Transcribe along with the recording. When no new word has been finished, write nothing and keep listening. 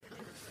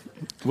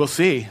We'll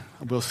see.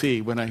 We'll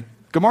see.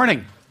 Good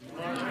morning.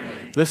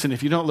 Listen,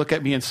 if you don't look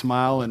at me and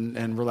smile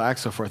and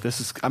relax, so forth,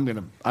 I'm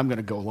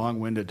gonna go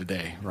long-winded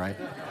today, right?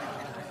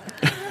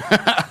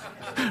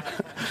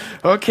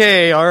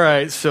 Okay, all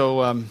right.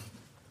 So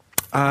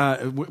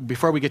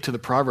before we get to the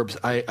Proverbs,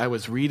 I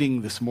was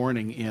reading this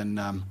morning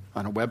on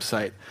a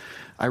website.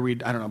 I don't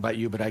know about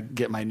you, but I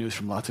get my news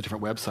from lots of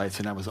different websites,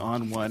 and I was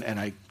on one, and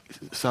I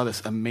saw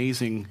this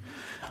amazing,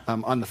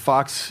 on the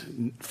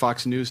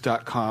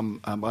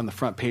foxnews.com, on the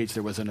front page,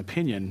 there was an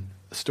opinion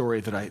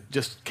story that I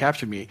just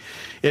captured me.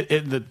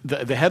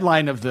 The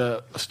headline of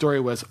the story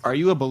was, "Are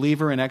you a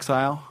believer in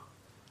exile?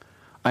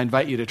 I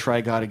invite you to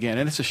try God again."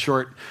 And it's a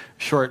short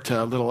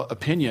little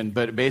opinion,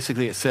 but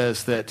basically it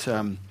says that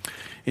in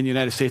the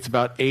United States,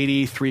 about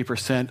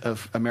 83%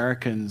 of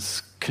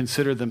Americans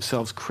consider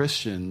themselves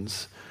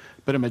Christians,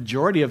 but a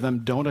majority of them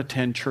don't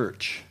attend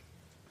church.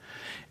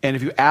 And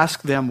if you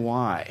ask them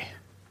why,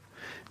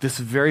 this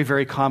very,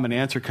 very common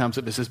answer comes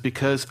up. It says,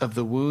 because of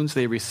the wounds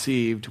they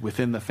received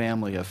within the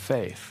family of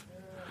faith.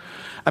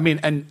 I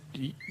mean, and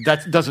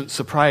that doesn't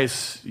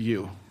surprise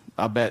you.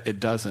 I'll bet it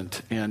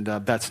doesn't. And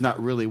that's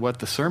not really what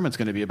the sermon's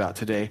going to be about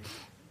today.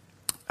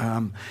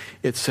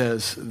 It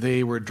says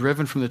they were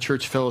driven from the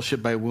church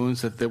fellowship by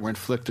wounds that were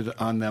inflicted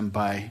on them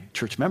by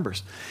church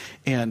members.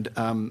 And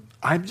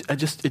it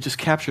just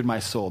captured my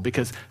soul,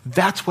 because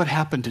that's what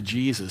happened to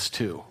Jesus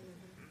too.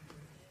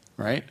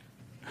 Right?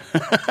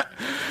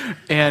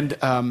 And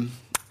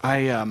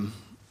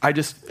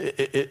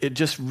it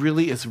just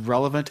really is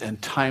relevant and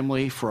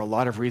timely for a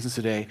lot of reasons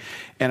today.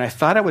 And I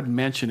thought I would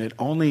mention it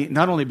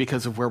not only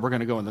because of where we're going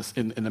to go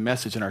in the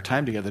message and our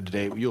time together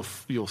today.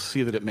 You'll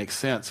see that it makes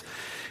sense.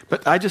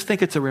 But I just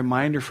think it's a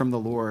reminder from the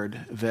Lord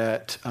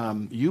that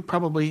you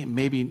probably,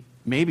 maybe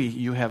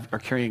you are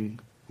carrying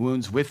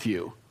wounds with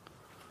you,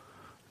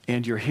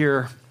 and you're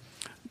here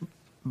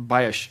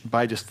by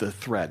just the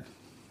thread,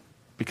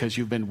 because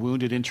you've been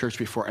wounded in church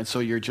before. And so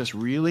you're just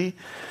really,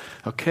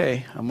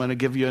 okay, I'm going to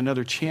give you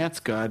another chance,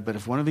 God, but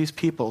if one of these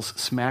people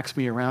smacks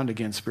me around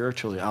again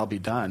spiritually, I'll be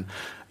done.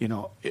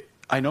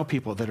 I know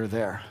people that are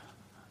there,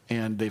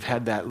 and they've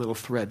had that little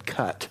thread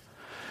cut.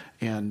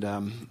 And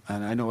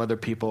I know other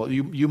people,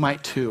 you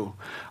might too.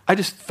 I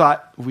just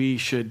thought we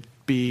should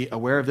be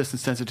aware of this and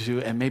sensitive to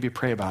it, and maybe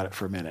pray about it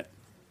for a minute.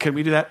 Can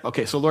we do that?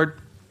 Okay, so Lord,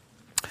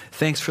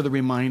 thanks for the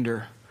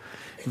reminder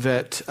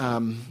that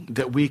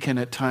we can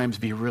at times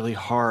be really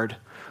hard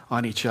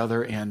on each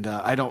other, and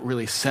I don't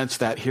really sense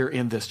that here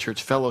in this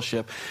church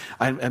fellowship.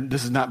 And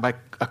this is not by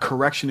a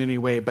correction in any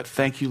way, but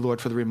thank you,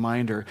 Lord, for the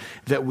reminder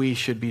that we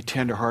should be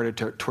tenderhearted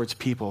towards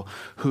people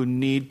who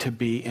need to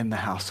be in the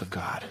house of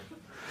God.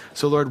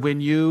 So, Lord,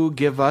 when you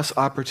give us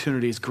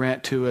opportunities,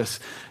 grant to us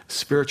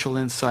spiritual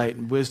insight,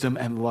 wisdom,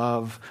 and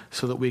love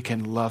so that we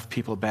can love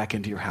people back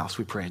into your house.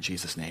 We pray in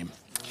Jesus' name.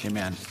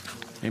 Amen.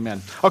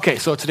 Amen. Okay,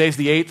 so today's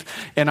the 8th,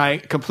 and I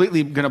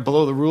completely going to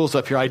blow the rules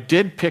up here. I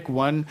did pick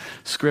one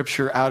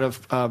scripture out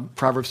of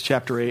Proverbs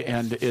chapter 8,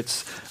 and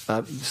it's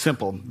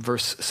simple,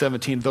 verse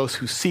 17, "Those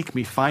who seek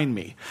me find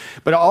me."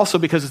 But also,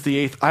 because it's the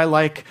 8th, I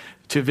like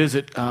to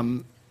visit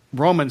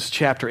Romans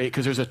chapter 8,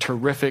 because there's a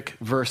terrific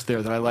verse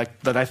there that I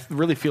like, that I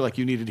really feel like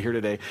you needed to hear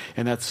today,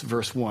 and that's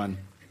verse 1.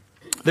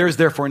 "There is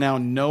therefore now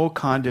no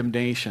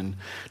condemnation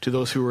to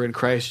those who are in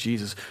Christ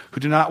Jesus,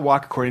 who do not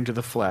walk according to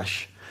the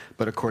flesh,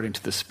 but according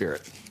to the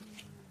Spirit."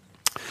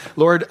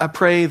 Lord, I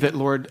pray that,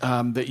 Lord,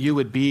 that you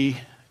would be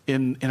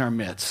in our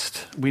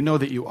midst. We know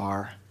that you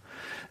are.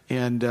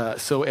 And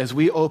so as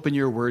we open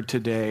your word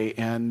today,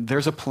 and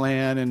there's a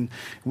plan, and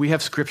we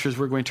have scriptures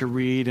we're going to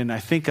read, and I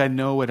think I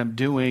know what I'm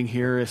doing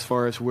here as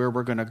far as where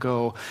we're going to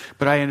go,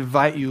 but I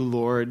invite you,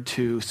 Lord,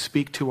 to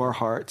speak to our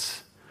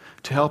hearts,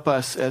 to help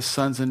us as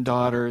sons and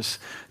daughters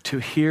to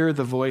hear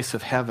the voice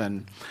of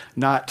heaven,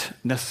 not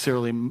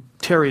necessarily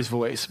Terry's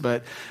voice,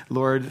 but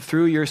Lord,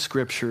 through your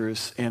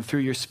scriptures and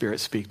through your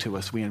Spirit, speak to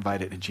us. We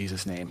invite it in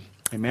Jesus' name.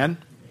 Amen.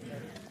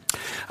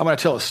 I'm going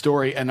to tell a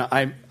story, and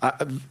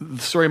the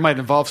story might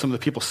involve some of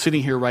the people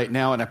sitting here right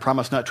now, and I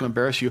promise not to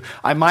embarrass you.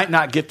 I might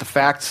not get the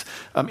facts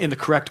in the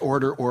correct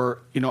order, or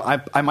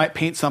I might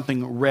paint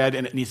something red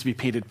and it needs to be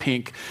painted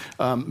pink,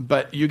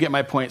 but you get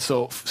my point,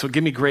 so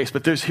give me grace.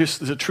 But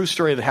there's a true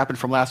story that happened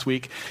from last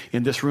week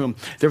in this room.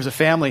 There was a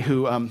family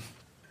who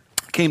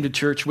came to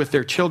church with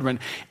their children,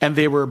 and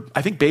they were,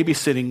 I think,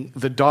 babysitting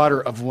the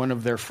daughter of one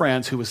of their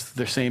friends who was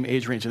their same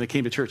age range, and they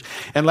came to church.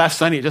 And last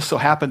Sunday, it just so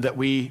happened that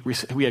we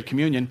had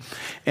communion,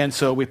 and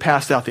so we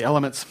passed out the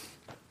elements.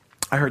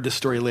 I heard this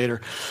story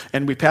later.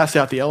 And we passed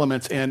out the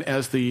elements, and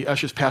as the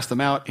ushers passed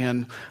them out,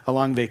 and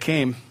along they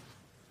came,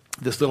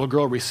 this little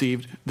girl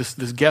received, this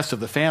guest of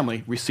the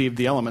family received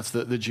the elements,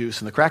 the juice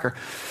and the cracker.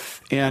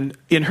 And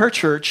in her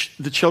church,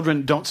 the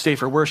children don't stay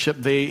for worship.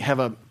 They have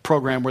a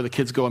program where the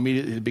kids go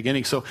immediately at the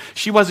beginning. So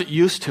she wasn't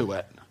used to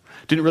it,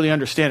 didn't really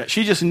understand it.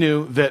 She just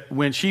knew that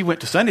when she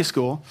went to Sunday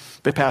school,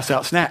 they passed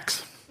out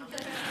snacks.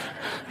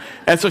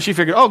 And so she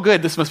figured, oh,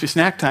 good, this must be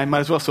snack time. Might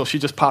as well. So she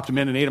just popped them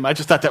in and ate them. I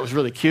just thought that was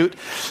really cute.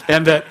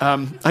 And that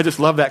I just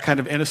love that kind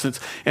of innocence.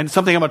 And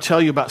something I'm going to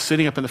tell you about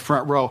sitting up in the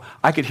front row,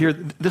 I could hear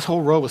this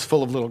whole row was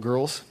full of little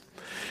girls.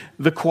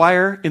 The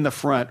choir in the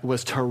front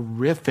was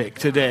terrific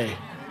today.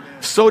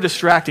 So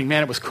distracting.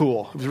 Man, it was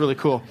cool. It was really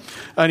cool.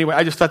 Anyway,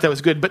 I just thought that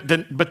was good.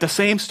 But the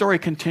same story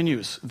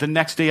continues. The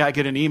next day I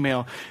get an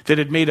email that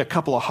had made a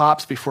couple of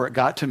hops before it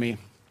got to me.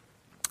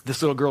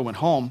 This little girl went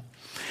home,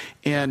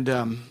 and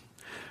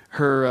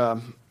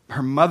her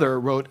mother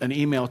wrote an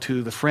email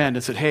to the friend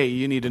and said, hey,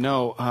 you need to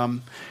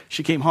know.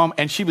 She came home,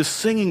 and she was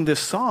singing this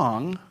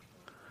song,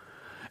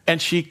 and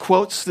she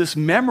quotes this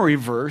memory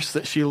verse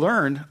that she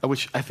learned,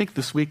 which I think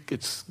this week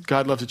it's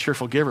God loves a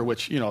cheerful giver,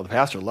 which, the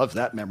pastor loves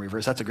that memory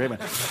verse. That's a great one.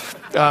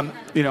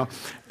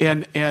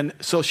 And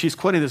so she's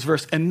quoting this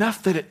verse,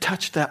 enough that it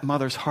touched that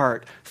mother's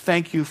heart.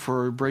 Thank you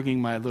for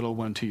bringing my little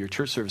one to your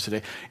church service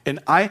today. And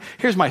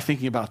here's my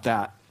thinking about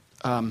that.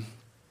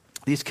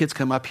 These kids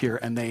come up here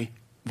and they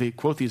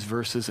quote these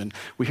verses, and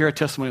we hear a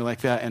testimony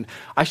like that. And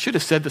I should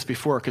have said this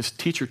before, because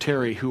Teacher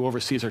Terry, who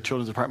oversees our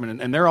children's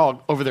department, and they're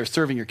all over there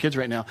serving your kids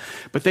right now,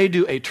 but they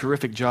do a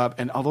terrific job.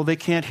 And although they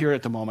can't hear it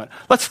at the moment,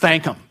 let's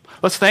thank them.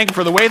 Let's thank them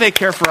for the way they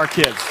care for our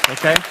kids,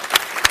 okay?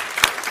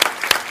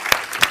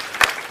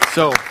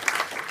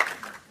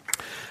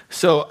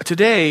 So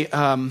today,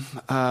 I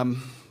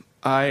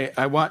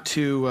want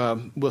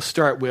to, we'll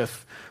start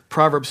with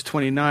Proverbs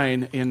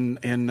 29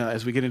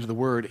 as we get into the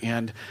Word,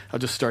 and I'll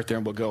just start there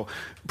and we'll go.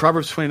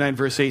 Proverbs 29,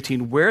 verse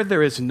 18, where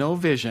there is no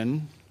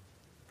vision,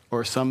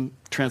 or some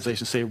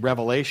translations say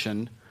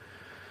revelation,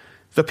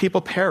 the people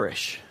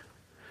perish.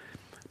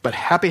 But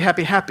happy,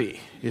 happy,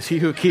 happy is he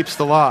who keeps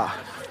the law.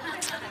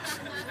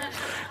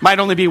 Might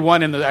only be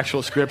one in the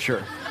actual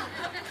scripture,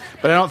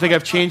 but I don't think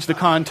I've changed the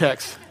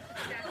context.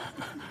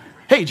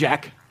 Hey,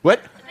 Jack,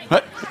 what?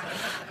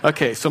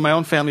 Okay, so my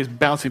own family is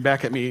bouncing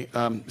back at me.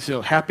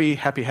 So happy,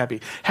 happy, happy.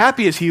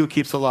 Happy is he who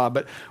keeps the law,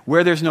 but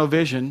where there's no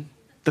vision,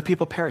 the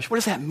people perish. What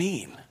does that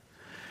mean?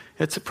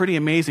 It's pretty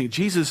amazing.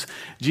 Jesus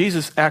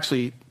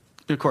actually,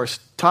 of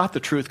course, taught the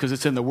truth because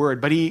it's in the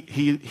Word, but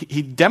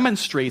he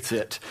demonstrates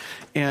it.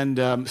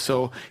 And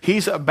so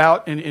he's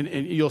about,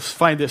 and you'll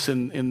find this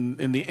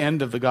in the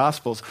end of the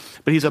Gospels,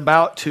 but he's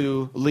about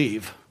to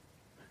leave.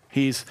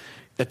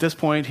 At this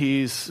point,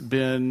 he's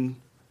been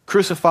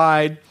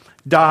crucified,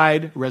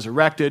 died,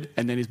 resurrected,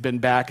 and then he's been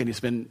back, and he's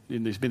been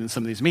in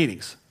some of these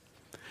meetings.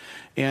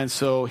 And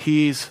so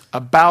he's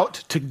about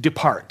to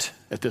depart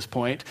at this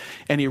point,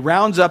 and he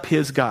rounds up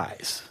his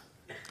guys,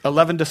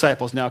 11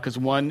 disciples now, because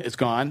one is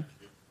gone.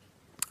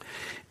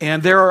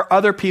 And there are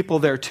other people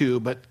there too,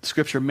 but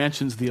Scripture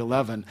mentions the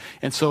 11.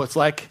 And so it's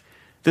like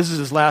this is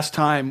his last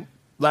kind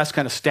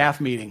of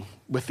staff meeting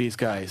with these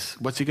guys.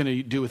 What's he going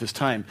to do with his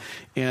time?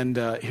 And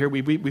here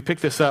we pick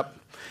this up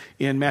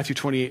in Matthew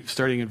 28,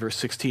 starting in verse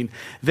 16.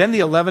 Then the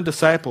 11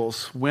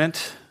 disciples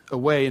went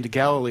away into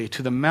Galilee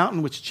to the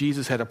mountain which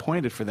Jesus had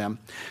appointed for them.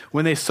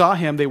 When they saw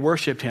him, they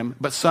worshipped him,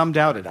 but some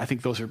doubted. I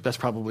think that's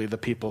probably the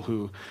people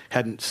who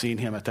hadn't seen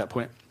him at that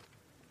point.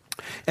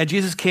 And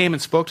Jesus came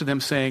and spoke to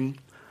them, saying,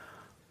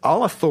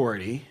 all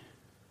authority,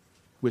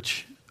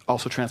 which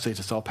also translates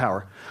as all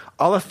power,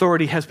 all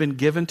authority has been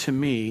given to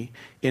me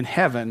in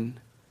heaven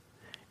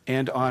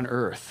and on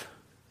earth.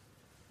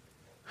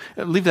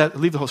 Leave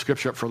the whole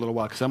scripture up for a little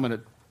while, because I'm going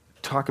to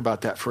talk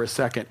about that for a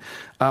second.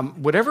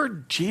 Whatever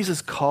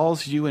Jesus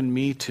calls you and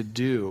me to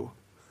do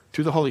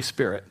through the Holy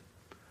Spirit,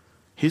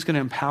 he's going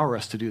to empower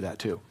us to do that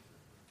too.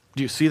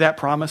 Do you see that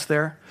promise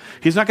there?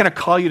 He's not going to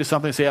call you to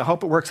something and say, I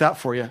hope it works out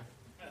for you.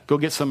 Go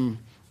get some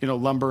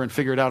lumber and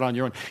figure it out on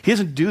your own. He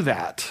doesn't do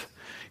that.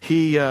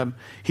 He's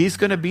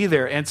going to be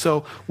there. And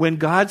so when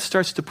God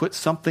starts to put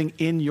something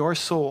in your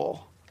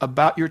soul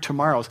about your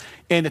tomorrows,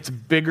 and it's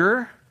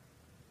bigger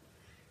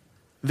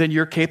than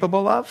you're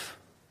capable of,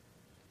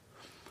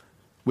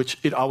 which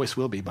it always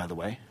will be, by the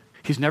way.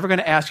 He's never going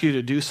to ask you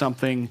to do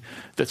something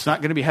that's not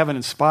going to be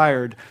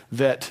heaven-inspired,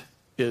 that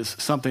is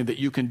something that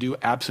you can do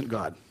absent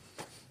God.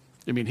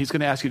 I mean, he's going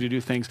to ask you to do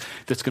things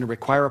that's going to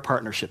require a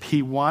partnership.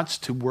 He wants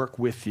to work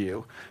with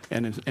you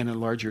and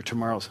enlarge your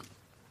tomorrows.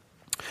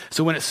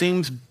 So when it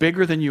seems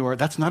bigger than you are,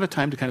 that's not a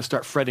time to kind of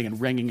start fretting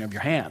and wringing of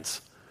your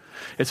hands.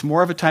 It's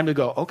more of a time to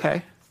go,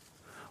 okay,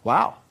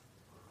 wow,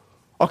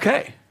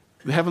 okay.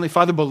 The Heavenly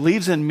Father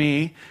believes in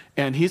me,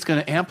 and he's going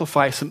to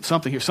amplify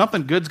something here.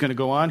 Something good's going to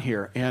go on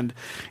here. And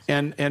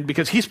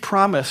because he's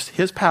promised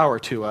his power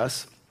to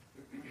us,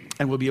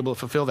 and we'll be able to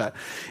fulfill that.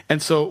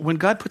 And so when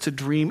God puts a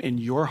dream in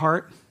your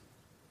heart,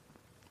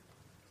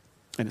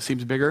 and it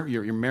seems bigger,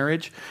 your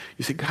marriage,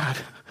 you say, God,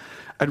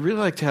 I'd really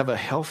like to have a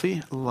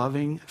healthy,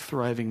 loving,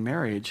 thriving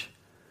marriage,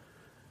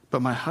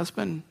 but my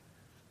husband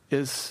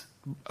is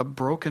a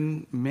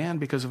broken man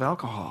because of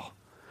alcohol.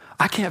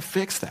 I can't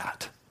fix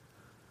that.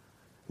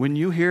 When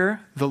you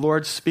hear the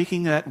Lord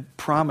speaking that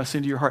promise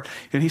into your heart,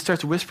 and he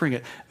starts whispering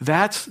it,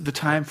 that's the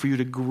time for you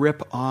to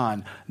grip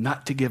on,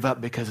 not to give up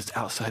because it's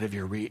outside of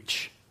your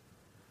reach.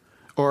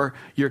 or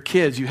your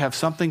kids, you have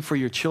something for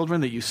your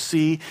children that you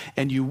see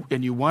and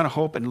you want to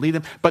hope and lead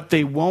them, but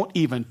they won't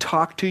even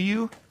talk to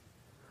you,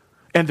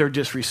 and they're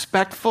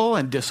disrespectful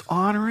and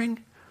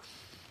dishonoring,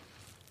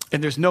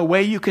 and there's no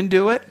way you can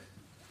do it,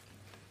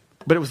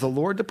 but it was the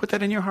Lord that put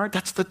that in your heart,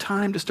 that's the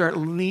time to start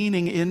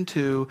leaning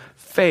into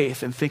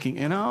faith and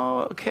thinking,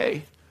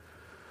 okay.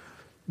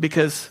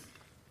 Because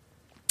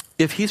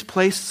if he's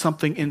placed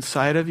something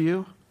inside of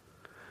you,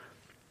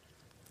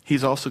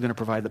 he's also going to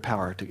provide the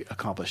power to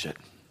accomplish it.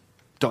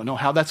 Don't know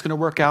how that's going to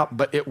work out,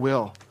 but it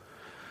will.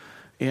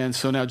 And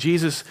so now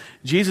Jesus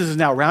has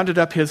now rounded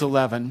up his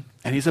 11,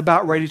 and he's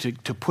about ready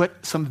to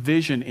put some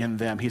vision in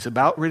them. He's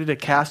about ready to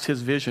cast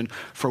his vision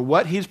for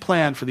what he's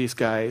planned for these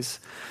guys.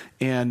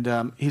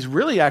 And he's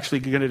really actually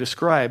going to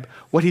describe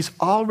what he's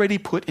already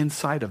put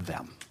inside of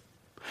them.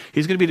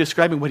 He's going to be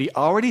describing what he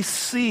already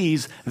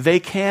sees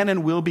they can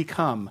and will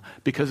become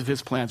because of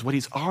his plans, what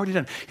he's already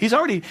done. He's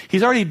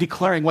already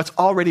declaring what's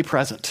already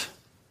present.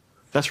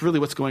 That's really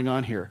what's going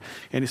on here.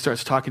 And he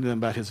starts talking to them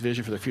about his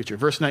vision for the future.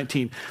 Verse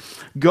 19,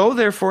 "Go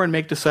therefore and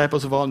make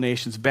disciples of all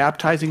nations,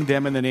 baptizing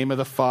them in the name of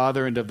the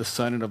Father and of the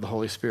Son and of the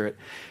Holy Spirit,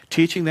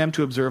 teaching them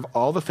to observe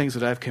all the things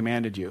that I've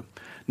commanded you."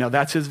 Now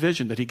that's his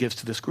vision that he gives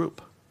to this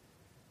group.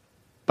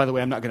 By the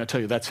way, I'm not going to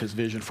tell you that's his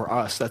vision for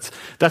us.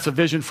 That's a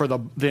vision for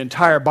the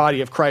entire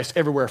body of Christ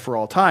everywhere for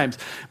all times.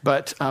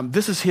 But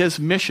this is his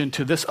mission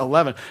to this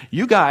 11.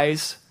 You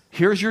guys,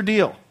 here's your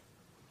deal.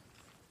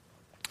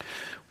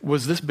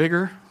 Was this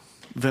bigger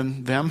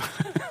than them?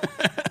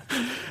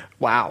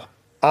 Wow.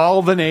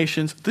 All the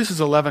nations. This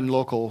is 11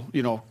 local,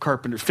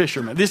 carpenters,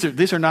 fishermen.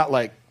 These are not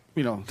like,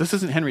 this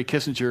isn't Henry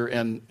Kissinger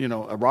and,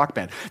 a rock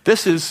band.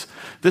 This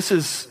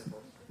is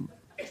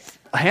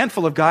a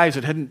handful of guys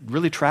that hadn't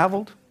really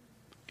traveled.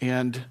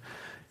 And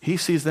he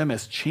sees them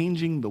as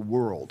changing the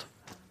world.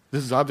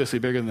 This is obviously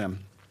bigger than them.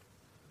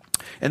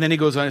 And then he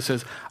goes on and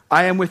says,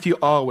 "I am with you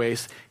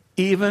always,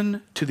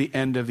 even to the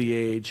end of the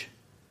age."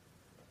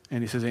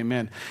 And he says,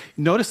 amen.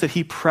 Notice that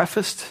he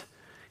prefaced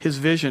his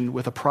vision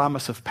with a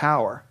promise of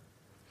power.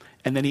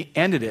 And then he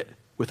ended it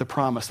with a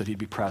promise that he'd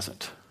be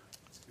present.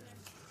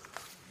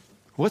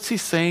 What's he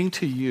saying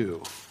to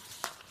you?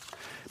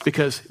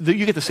 Because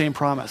you get the same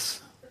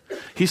promise.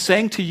 He's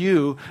saying to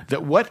you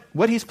that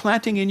what he's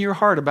planting in your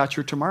heart about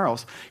your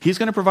tomorrows, he's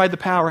going to provide the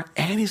power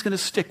and he's going to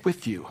stick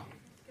with you.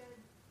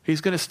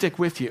 He's going to stick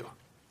with you.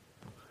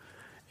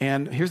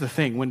 And here's the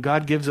thing, when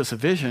God gives us a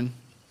vision,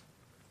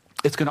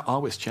 it's going to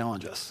always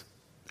challenge us.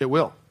 It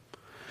will.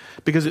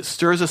 Because it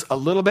stirs us a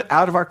little bit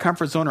out of our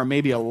comfort zone, or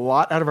maybe a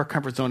lot out of our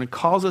comfort zone, and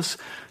calls us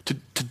to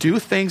do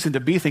things and to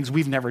be things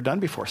we've never done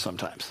before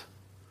sometimes.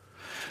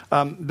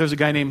 There's a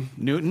guy named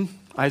Newton,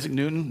 Isaac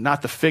Newton,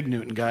 not the Fig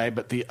Newton guy,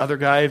 but the other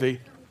guy.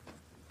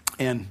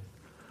 And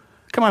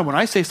come on, when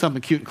I say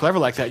something cute and clever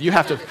like that, you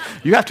have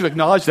to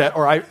acknowledge that,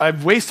 or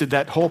I've wasted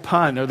that whole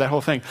pun or that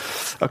whole thing.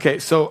 Okay,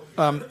 so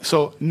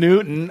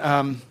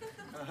Newton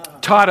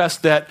taught us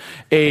that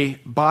a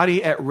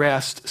body at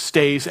rest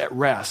stays at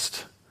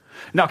rest.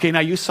 Now,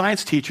 you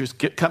science teachers,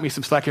 cut me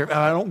some slack here.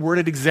 I don't word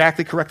it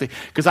exactly correctly,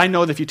 because I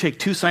know that if you take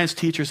two science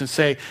teachers and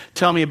say,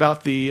 tell me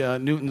about the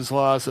Newton's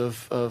laws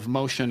of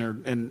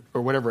motion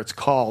or whatever it's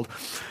called,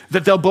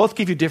 that they'll both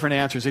give you different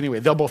answers anyway.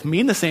 They'll both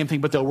mean the same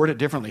thing, but they'll word it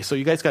differently. So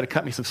you guys got to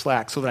cut me some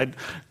slack so that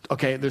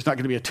there's not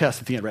going to be a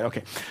test at the end, right?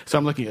 Okay, so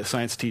I'm looking at a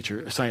science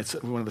teacher,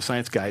 one of the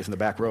science guys in the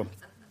back row.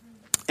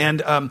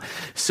 And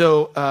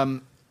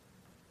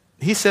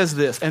he says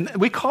this, and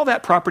we call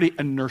that property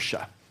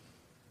inertia.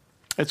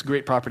 It's a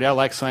great property. I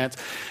like science.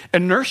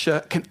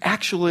 Inertia can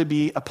actually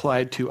be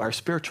applied to our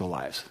spiritual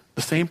lives.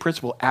 The same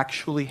principle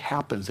actually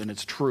happens, and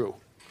it's true.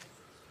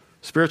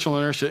 Spiritual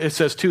inertia, it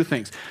says two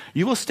things.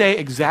 You will stay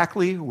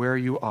exactly where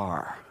you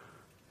are.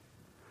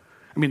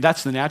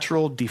 That's the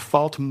natural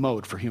default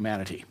mode for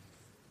humanity.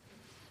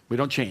 We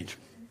don't change.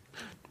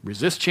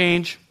 Resist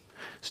change.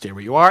 Stay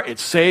where you are.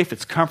 It's safe.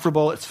 It's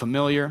comfortable. It's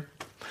familiar.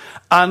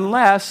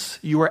 Unless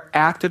you are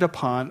acted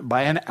upon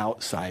by an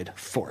outside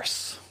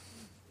force.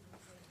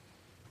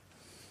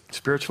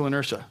 Spiritual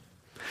inertia.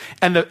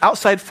 And the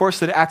outside force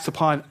that acts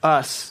upon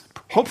us,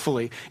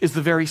 hopefully, is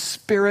the very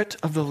Spirit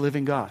of the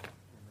living God.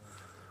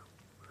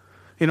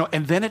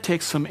 And then it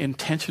takes some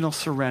intentional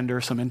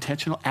surrender, some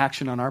intentional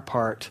action on our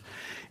part,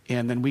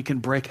 and then we can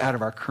break out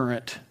of our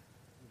current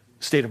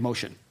state of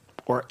motion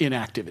or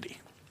inactivity.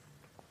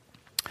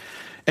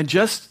 And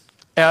just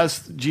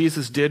as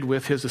Jesus did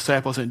with his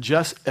disciples, and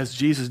just as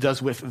Jesus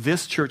does with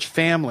this church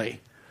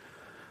family,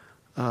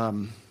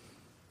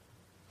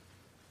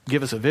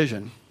 give us a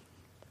vision,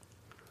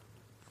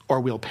 or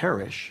we'll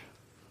perish.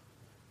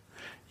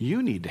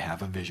 You need to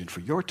have a vision for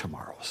your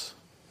tomorrows.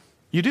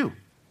 You do.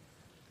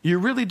 You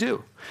really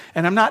do.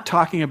 And I'm not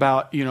talking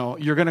about,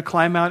 you're going to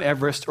climb Mount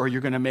Everest, or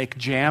you're going to make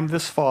jam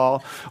this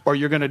fall, or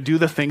you're going to do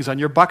the things on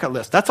your bucket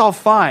list. That's all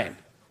fine.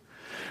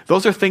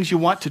 Those are things you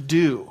want to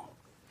do.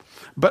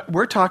 But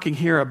we're talking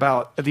here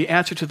about the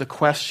answer to the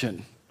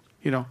question,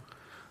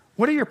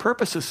 what are your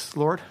purposes,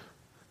 Lord?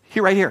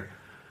 Right here.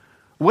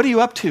 What are you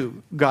up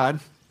to,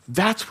 God?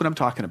 That's what I'm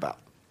talking about.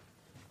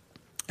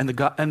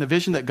 And the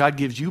vision that God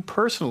gives you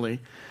personally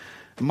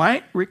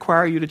might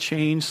require you to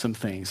change some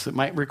things. It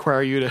might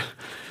require you to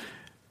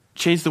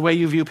change the way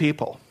you view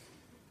people,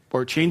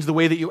 or change the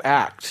way that you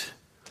act,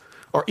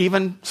 or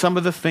even some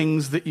of the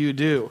things that you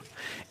do.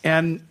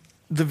 And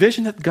the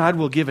vision that God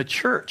will give a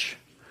church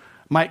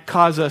might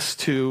cause us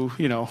to,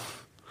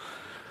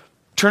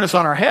 turn us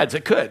on our heads.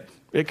 It could.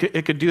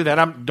 It could do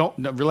that. Don't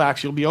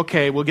relax. You'll be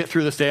okay. We'll get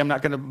through this day. I'm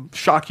not going to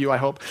shock you, I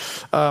hope.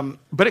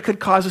 But it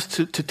could cause us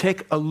to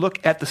take a look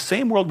at the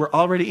same world we're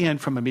already in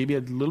from maybe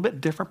a little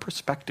bit different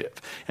perspective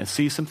and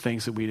see some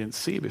things that we didn't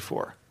see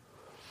before.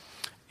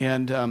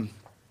 And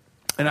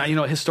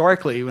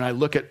historically, when I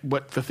look at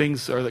what the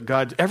things are that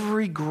God,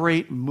 every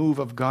great move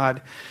of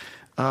God,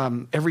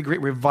 every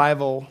great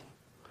revival,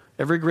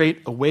 every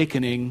great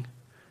awakening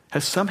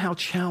has somehow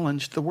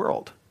challenged the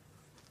world.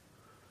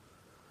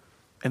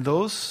 And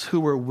those who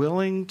were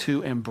willing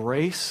to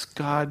embrace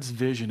God's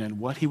vision and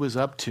what he was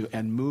up to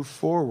and move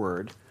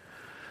forward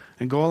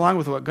and go along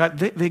with what God,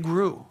 they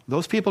grew.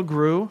 Those people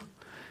grew,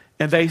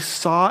 and they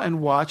saw and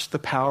watched the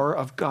power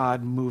of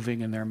God moving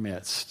in their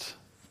midst.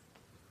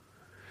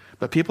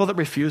 But people that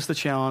refuse the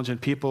challenge and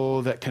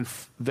people that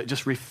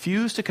just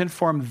refuse to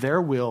conform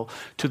their will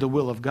to the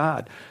will of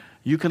God,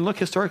 you can look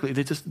historically,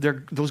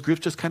 those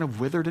groups just kind of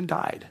withered and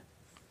died.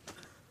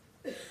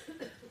 I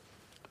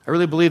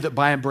really believe that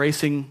by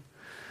embracing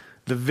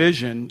the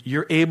vision,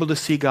 you're able to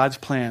see God's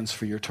plans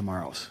for your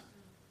tomorrows.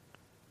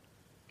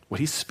 What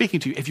he's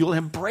speaking to you, if you'll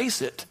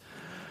embrace it,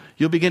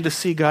 you'll begin to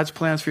see God's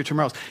plans for your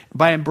tomorrows.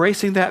 By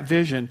embracing that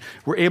vision,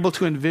 we're able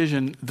to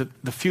envision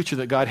the future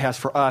that God has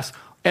for us,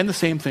 and the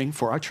same thing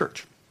for our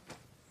church.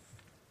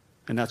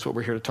 And that's what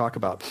we're here to talk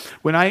about.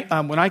 When I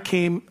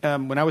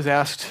was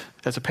asked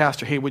as a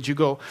pastor, hey, would you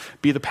go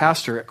be the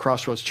pastor at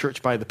Crossroads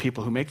Church by the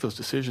people who make those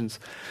decisions?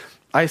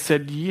 I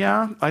said,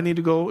 yeah, I need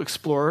to go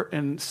explore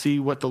and see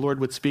what the Lord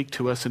would speak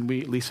to us. And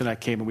Lisa and I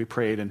came and we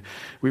prayed, and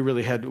we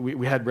really had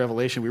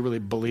revelation. We really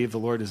believe the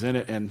Lord is in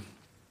it, and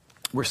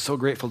we're so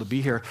grateful to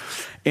be here.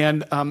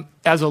 And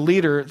as a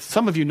leader,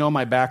 some of you know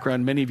my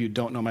background. Many of you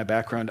don't know my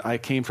background. I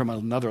came from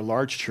another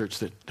large church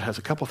that has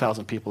a couple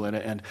thousand people in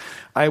it, and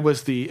I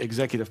was the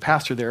executive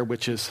pastor there,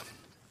 which is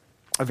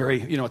a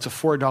very, it's a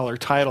 $4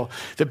 title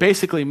that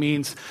basically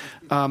means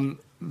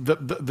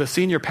the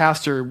senior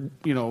pastor,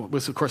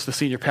 was of course the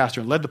senior pastor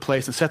and led the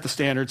place and set the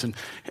standards and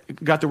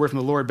got the word from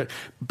the Lord. But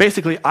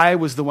basically, I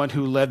was the one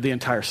who led the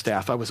entire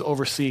staff. I was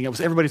overseeing. I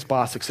was everybody's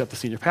boss except the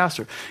senior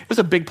pastor. It was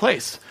a big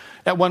place.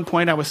 At one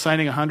point, I was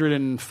signing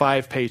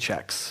 105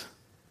 paychecks.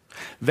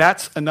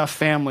 That's enough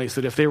families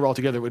that if they were all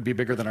together, it would be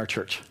bigger than our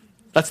church.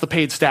 That's the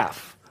paid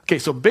staff. Okay,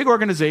 so big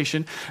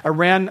organization. I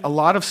ran a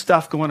lot of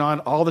stuff going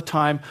on all the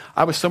time.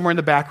 I was somewhere in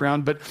the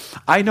background, but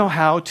I know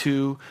how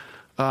to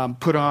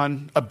put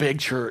on a big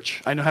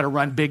church. I know how to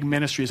run big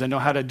ministries. I know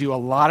how to do a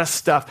lot of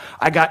stuff.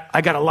 I got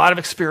a lot of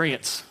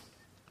experience.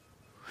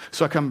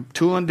 So I come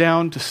tooling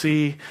down to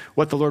see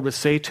what the Lord would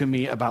say to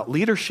me about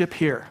leadership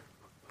here.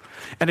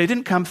 And I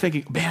didn't come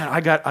thinking, man,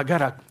 I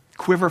got a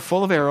quiver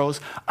full of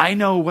arrows. I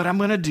know what I'm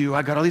going to do.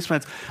 I got all these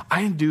plans.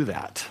 I didn't do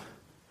that.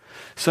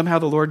 Somehow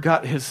the Lord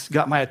got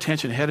my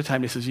attention ahead of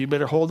time. He says, you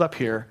better hold up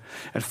here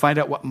and find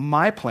out what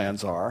my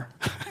plans are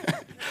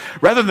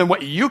rather than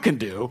what you can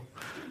do.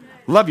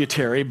 Love you,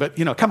 Terry, but,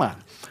 come on.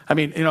 I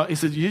mean, he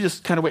said, you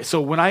just kind of wait.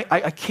 So when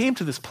I came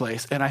to this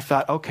place and I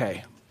thought,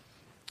 okay,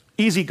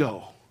 easy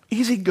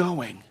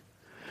going.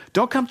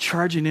 Don't come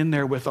charging in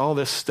there with all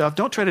this stuff.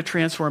 Don't try to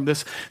transform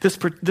this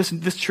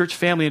church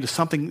family into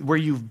something where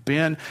you've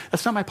been.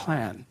 That's not my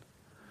plan.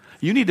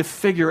 You need to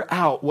figure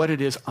out what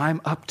it is I'm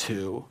up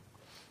to,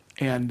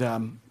 and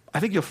I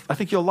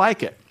think you'll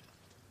like it.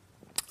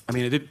 I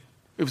mean,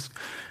 it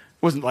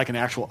wasn't like an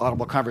actual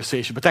audible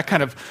conversation, but that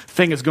kind of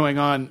thing is going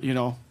on,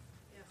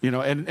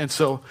 and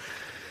so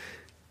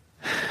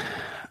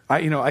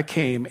I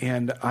came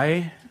and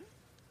I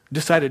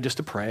decided just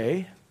to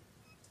pray,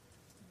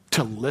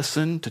 to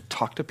listen, to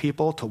talk to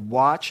people, to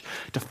watch,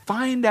 to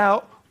find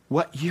out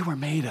what you were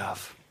made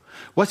of.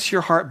 What's your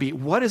heartbeat?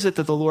 What is it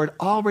that the Lord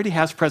already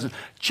has present?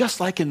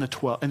 Just like in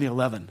the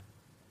 11.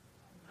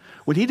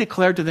 When he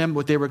declared to them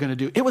what they were going to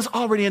do, it was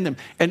already in them.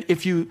 And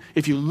if you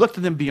looked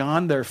at them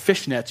beyond their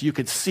fishnets, you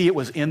could see it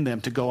was in them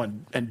to go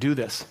and do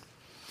this.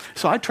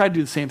 So I tried to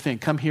do the same thing.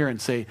 Come here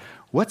and say,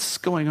 what's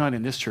going on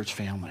in this church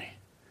family?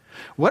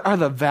 What are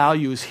the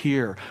values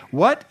here?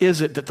 What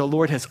is it that the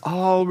Lord has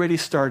already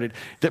started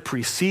that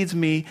precedes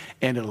me,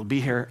 and it'll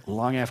be here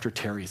long after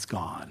Terry's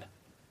gone?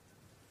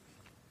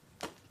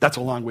 That's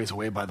a long ways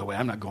away, by the way.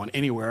 I'm not going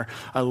anywhere.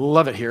 I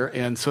love it here,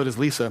 and so does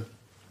Lisa.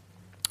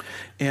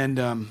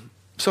 And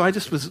so I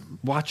just was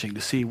watching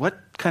to see what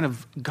kind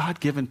of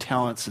God-given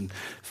talents and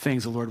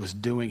things the Lord was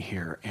doing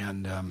here,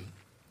 and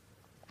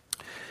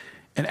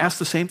asked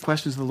the same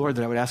questions of the Lord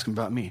that I would ask him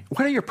about me.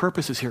 What are your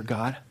purposes here,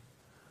 God?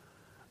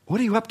 What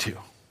are you up to?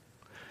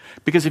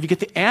 Because if you get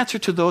the answer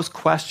to those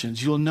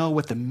questions, you'll know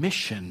what the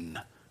mission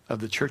of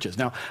the church is.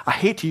 Now, I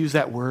hate to use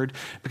that word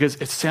because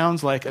it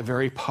sounds like a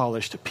very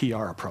polished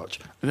PR approach.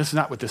 And this is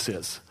not what this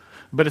is.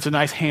 but it's a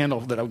nice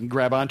handle that I can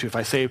grab onto. If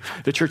I say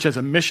the church has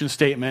a mission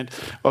statement,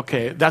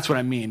 okay, that's what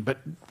I mean. But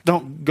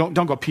don't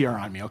go PR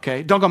on me,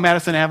 okay? Don't go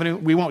Madison Avenue.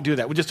 We won't do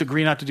that. We'll just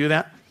agree not to do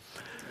that.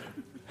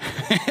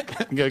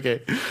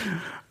 Okay.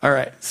 All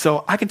right.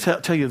 So I can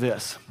tell you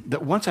this,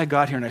 that once I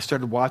got here and I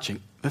started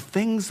watching, the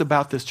things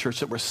about this church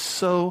that were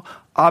so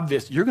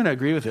obvious, you're going to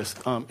agree with this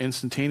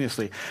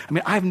instantaneously. I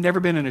mean, I've never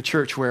been in a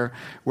church where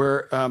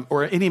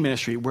or any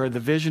ministry where the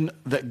vision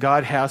that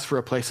God has for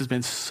a place has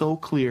been so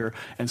clear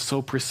and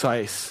so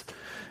precise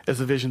as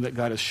the vision that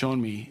God has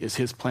shown me is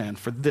his plan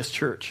for this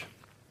church.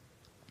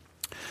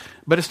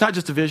 But it's not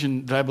just a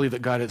vision that I believe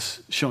that God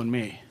has shown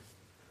me.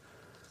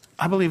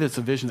 I believe it's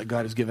a vision that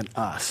God has given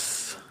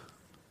us.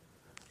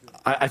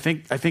 I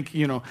think,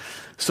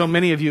 so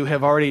many of you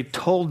have already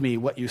told me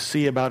what you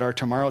see about our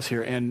tomorrows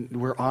here, and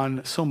we're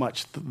on so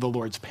much the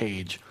Lord's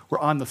page. We're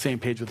on the same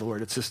page with the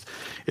Lord. It's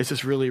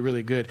just really,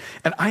 really good.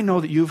 And I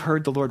know that you've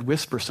heard the Lord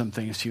whisper some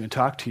things to you and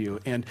talk to you.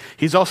 And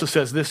he's also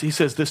says this, he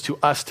says this to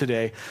us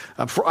today.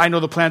 For I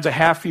know the plans I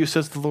have for you,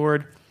 says the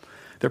Lord.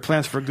 They're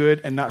plans for good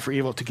and not for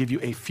evil, to give you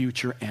a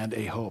future and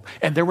a hope.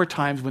 And there were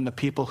times when the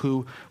people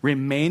who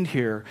remained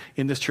here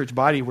in this church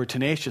body were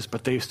tenacious,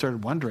 but they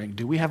started wondering,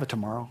 do we have a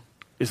tomorrow?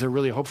 Is there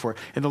really a hope for it?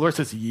 And the Lord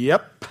says,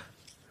 yep.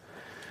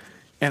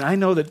 And I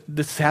know that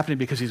this is happening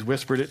because he's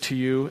whispered it to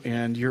you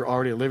and you're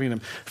already living them.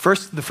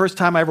 The first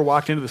time I ever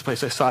walked into this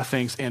place, I saw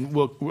things, and I'm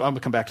going to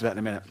come back to that in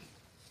a minute.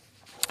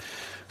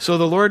 So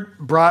the Lord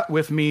brought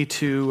with me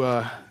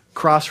to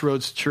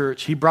Crossroads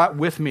Church. He brought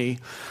with me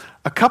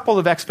a couple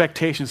of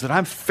expectations that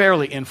I'm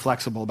fairly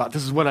inflexible about.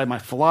 This is what my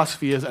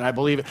philosophy is, and I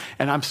believe it.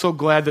 And I'm so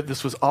glad that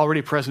this was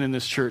already present in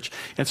this church.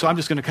 And so I'm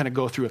just going to kind of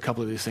go through a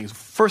couple of these things.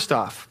 First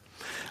off,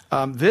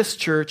 this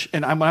church,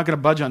 and I'm not going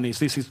to budge on these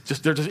things,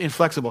 they're just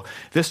inflexible.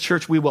 This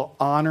church, we will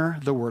honor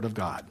the Word of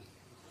God.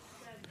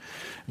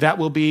 That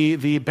will be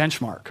the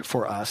benchmark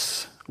for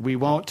us. We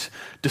won't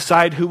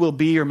decide who will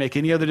be or make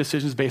any other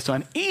decisions based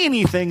on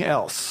anything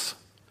else.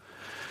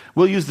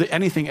 We'll use the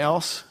anything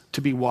else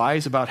to be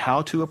wise about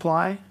how to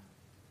apply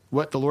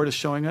what the Lord is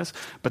showing us,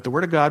 but the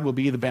Word of God will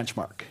be the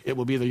benchmark. It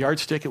will be the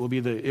yardstick. It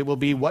will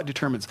be what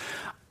determines.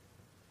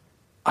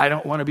 I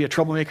don't want to be a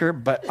troublemaker,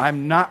 but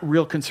I'm not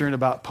real concerned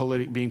about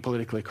being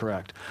politically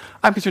correct.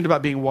 I'm concerned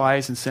about being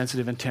wise and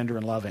sensitive and tender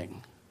and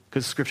loving,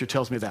 because Scripture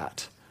tells me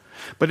that.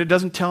 But it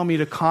doesn't tell me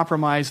to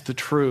compromise the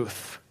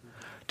truth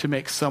to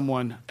make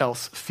someone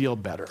else feel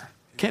better.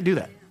 Can't do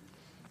that.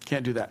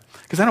 Can't do that.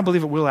 Because I don't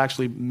believe it will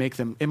actually make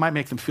them, it might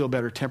make them feel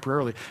better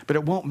temporarily, but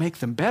it won't make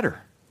them better.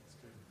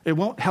 It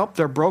won't help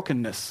their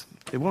brokenness.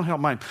 It won't help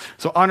mine.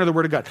 So honor the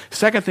Word of God.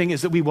 Second thing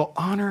is that we will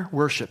honor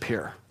worship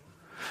here.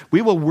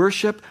 We will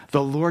worship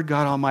the Lord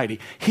God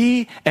Almighty.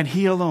 He and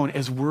He alone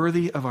is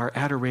worthy of our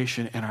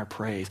adoration and our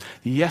praise.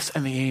 The yes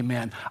and the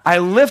amen. I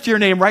lift your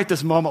name right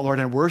this moment, Lord,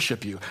 and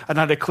worship you. And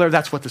I declare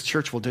that's what this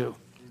church will do.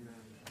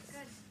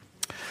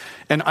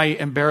 And I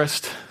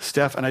embarrassed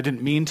Steph, and I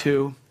didn't mean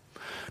to,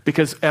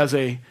 because as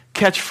a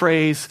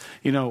catchphrase,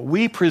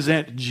 we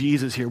present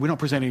Jesus here. We don't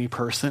present any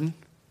person.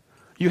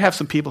 You have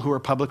some people who are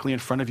publicly in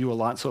front of you a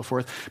lot and so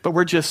forth, but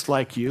we're just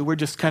like you. We're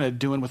just kind of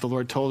doing what the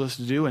Lord told us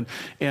to do,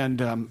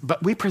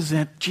 but we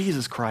present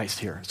Jesus Christ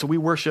here. So we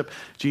worship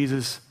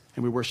Jesus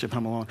and we worship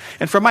Him alone.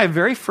 And from my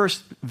very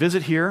first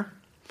visit here,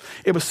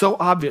 it was so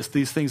obvious,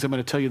 these things I'm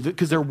going to tell you,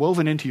 because they're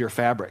woven into your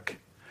fabric.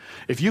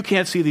 If you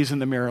can't see these in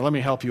the mirror, let me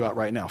help you out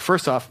right now.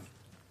 First off,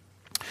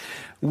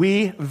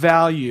 we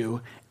value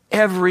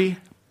every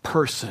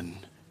person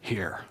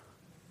here.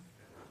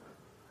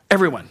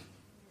 Everyone.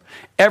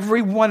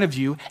 Every one of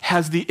you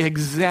has the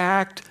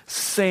exact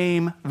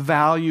same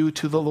value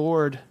to the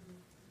Lord.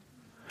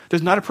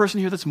 There's not a person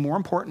here that's more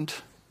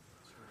important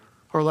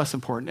or less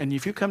important. And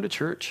if you come to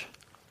church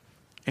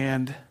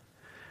and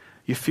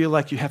you feel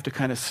like you have to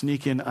kind of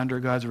sneak in under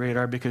God's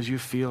radar because you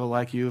feel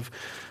like you've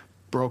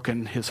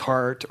broken His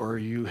heart, or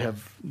you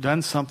have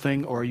done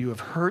something, or you have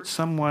hurt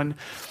someone,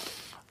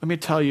 let me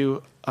tell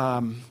you,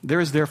 there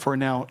is therefore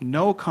now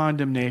no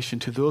condemnation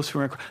to those who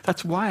are in Christ.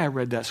 That's why I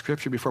read that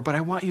scripture before. But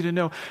I want you to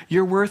know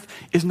your worth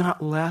is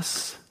not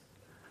less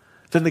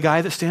than the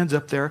guy that stands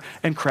up there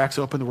and cracks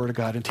open the Word of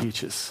God and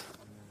teaches.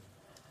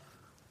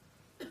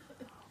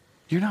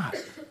 You're not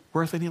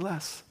worth any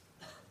less.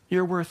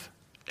 You're worth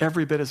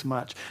every bit as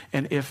much.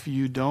 And if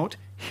you don't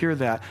hear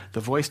that, the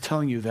voice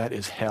telling you that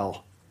is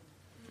hell.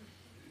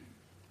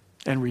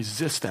 And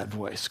resist that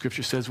voice.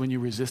 Scripture says when you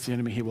resist the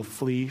enemy, he will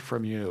flee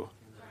from you.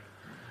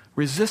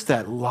 Resist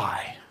that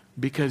lie,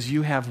 because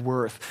you have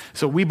worth.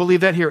 So we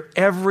believe that here.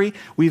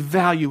 We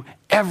value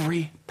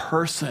every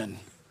person.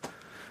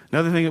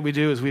 Another thing that we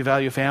do is we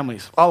value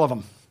families, all of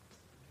them.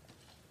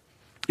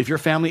 If your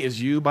family is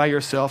you by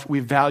yourself, we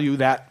value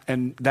that,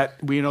 and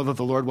that we know that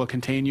the Lord will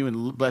contain you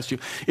and bless you.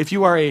 If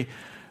you are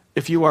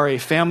a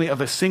family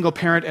of a single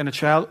parent and a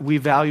child, we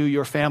value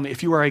your family.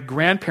 If you are a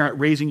grandparent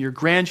raising your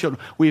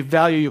grandchildren, we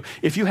value you.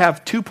 If you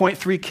have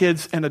 2.3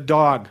 kids and a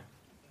dog,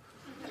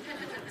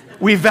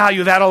 we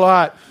value that a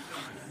lot.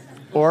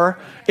 Or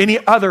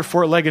any other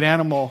four-legged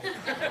animal.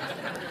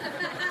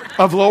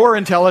 of lower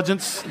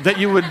intelligence that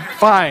you would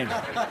find.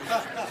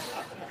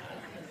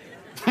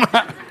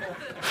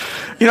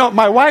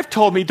 My wife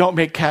told me don't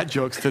make cat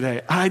jokes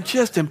today. I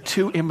just am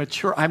too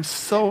immature. I'm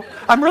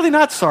really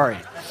not sorry.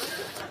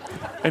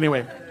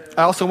 Anyway,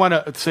 I also want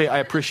to say I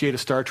appreciate a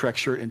Star Trek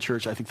shirt in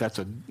church. I think that's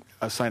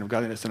a sign of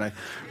godliness, and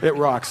it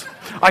rocks.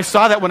 I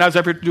saw that when I was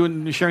up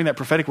here sharing that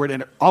prophetic word,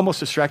 and it almost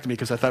distracted me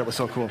because I thought it was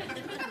so cool.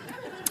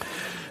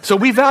 So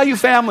we value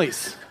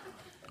families.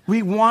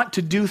 We want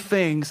to do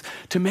things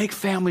to make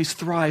families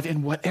thrive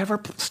in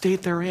whatever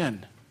state they're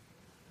in.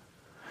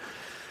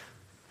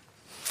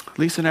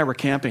 Lisa and I were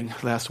camping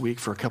last week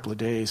for a couple of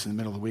days in the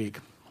middle of the week.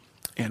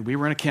 And we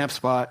were in a camp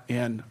spot,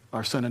 and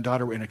our son and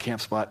daughter were in a camp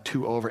spot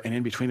 2 over, and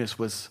in between us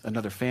was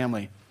another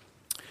family.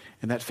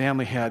 And that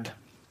family had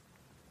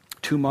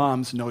 2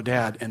 moms, no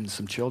dad, and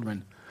some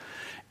children.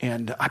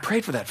 And I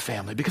prayed for that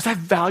family because I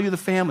value the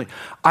family.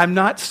 I'm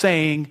not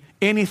saying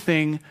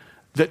anything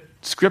that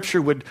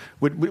Scripture would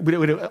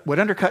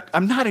undercut.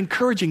 I'm not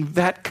encouraging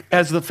that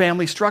as the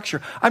family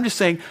structure. I'm just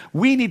saying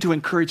we need to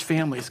encourage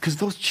families because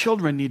those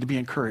children need to be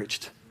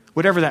encouraged.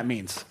 Whatever that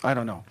means. I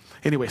don't know.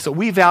 Anyway, so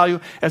we value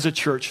as a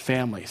church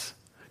families.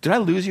 Did I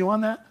lose you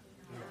on that?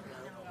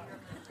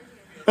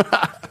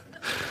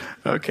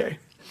 Okay.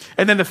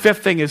 And then the 5th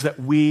thing is that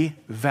we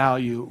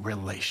value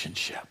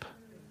relationship.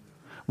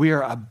 We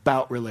are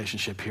about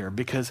relationship here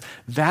because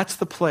that's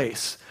the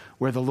place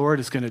where the Lord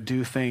is going to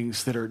do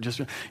things that are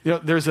just,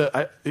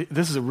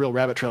 this is a real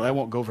rabbit trail. I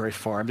won't go very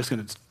far. I'm just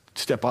going to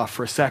step off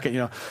for a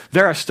second.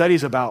 There are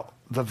studies about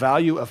the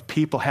value of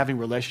people having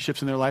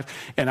relationships in their life.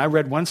 And I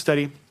read one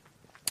study.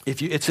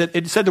 It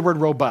said the word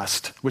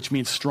robust, which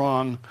means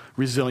strong,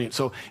 resilient.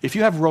 So if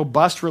you have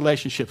robust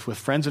relationships with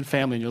friends and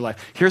family in your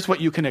life, here's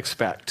what you can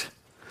expect.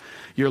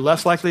 You're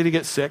less likely to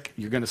get sick.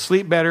 You're going to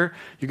sleep better.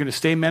 You're going to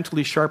stay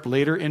mentally sharp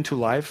later into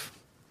life.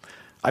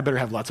 I better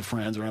have lots of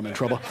friends or I'm in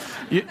trouble.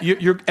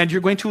 And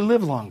you're going to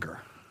live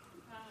longer.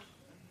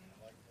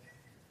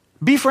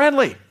 Be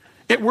friendly.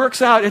 It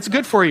works out. It's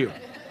good for you.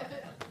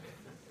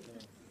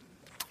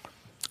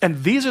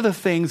 And these are the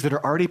things that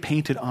are already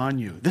painted on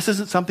you. This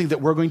isn't something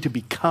that we're going to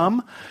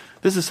become.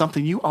 This is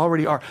something you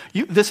already are.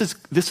 This is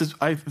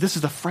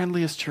the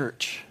friendliest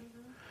church.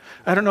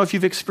 I don't know if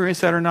you've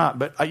experienced that or not,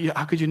 but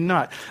how could you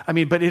not?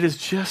 But it is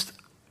just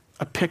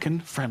a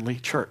pickin' friendly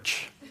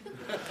church.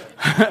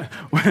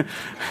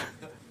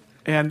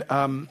 And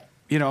and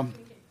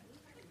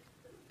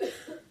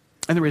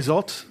the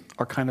results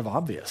are kind of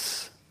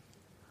obvious.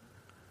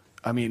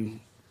 The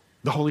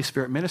Holy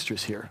Spirit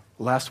ministers here.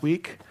 Last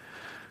week,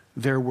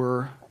 there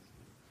were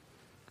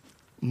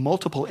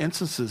multiple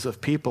instances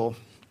of people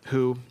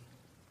who,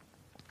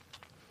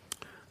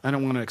 I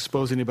don't want to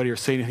expose anybody or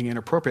say anything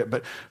inappropriate,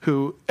 but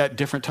who at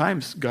different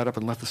times got up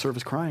and left the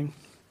service crying.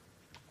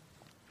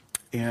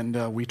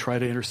 And we try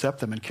to intercept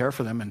them and care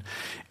for them.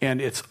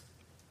 And it's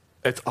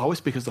always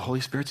because the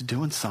Holy Spirit's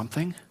doing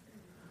something.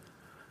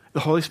 The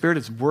Holy Spirit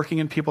is working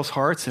in people's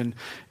hearts, and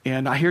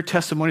I hear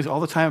testimonies all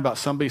the time about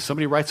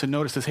somebody writes a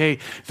note, says, hey,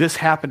 this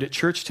happened at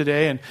church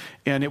today,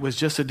 and it was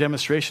just a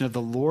demonstration of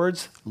the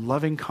Lord's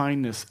loving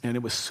kindness, and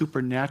it was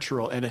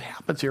supernatural, and it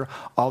happens here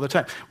all the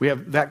time. We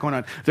have that going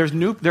on. There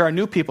are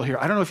new people here.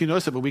 I don't know if you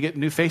notice it, but we get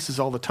new faces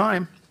all the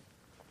time.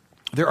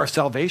 There are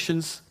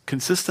salvations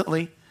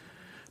consistently.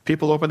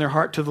 People open their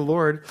heart to the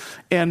Lord,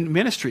 and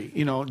ministry,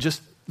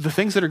 just the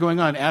things that are going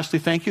on. Ashley,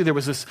 thank you. There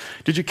was this,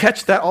 did you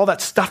catch that? All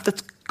that stuff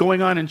that's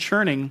going on in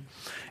churning,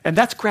 and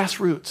that's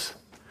grassroots.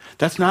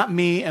 That's not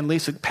me and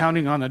Lisa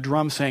pounding on a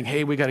drum saying,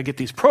 hey, we got to get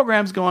these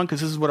programs going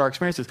because this is what our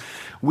experience is.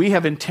 We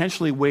have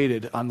intentionally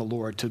waited on the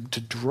Lord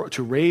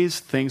to raise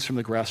things from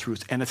the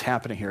grassroots, and it's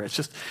happening here. It's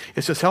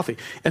just healthy.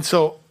 And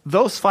so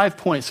those 5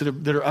 points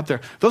that are up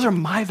there, those are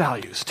my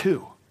values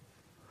too.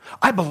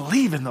 I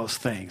believe in those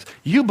things.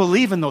 You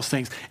believe in those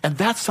things. And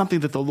that's something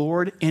that the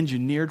Lord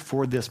engineered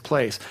for this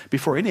place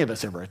before any of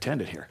us ever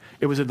attended here.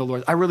 It was in the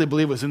Lord. I really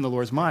believe it was in the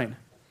Lord's mind.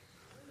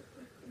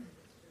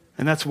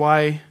 And that's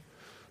why,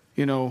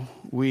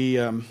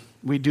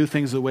 we do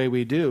things the way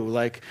we do.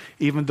 Like,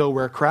 even though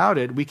we're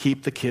crowded, we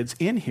keep the kids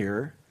in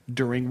here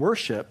during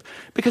worship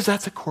because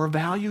that's a core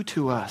value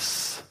to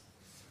us.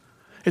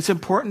 It's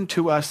important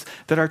to us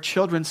that our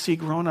children see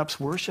grown-ups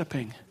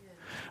worshiping.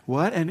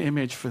 What an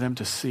image for them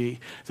to see.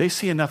 They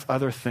see enough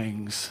other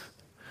things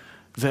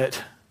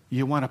that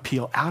you want to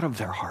peel out of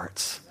their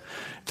hearts.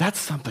 That's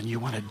something you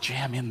want to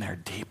jam in there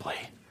deeply.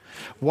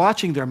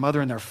 Watching their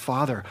mother and their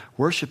father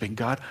worshiping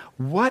God,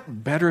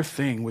 what better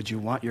thing would you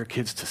want your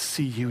kids to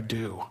see you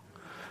do?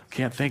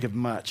 Can't think of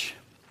much.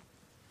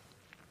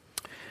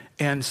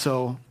 And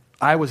so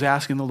I was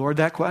asking the Lord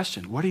that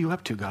question. What are you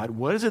up to, God?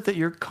 What is it that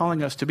you're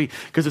calling us to be?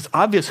 Because it's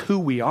obvious who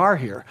we are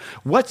here.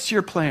 What's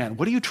your plan?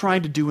 What are you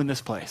trying to do in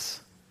this place?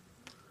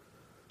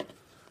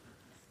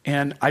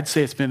 And I'd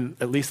say it's been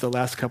at least the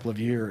last couple of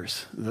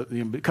years. A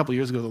couple of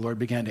years ago, the Lord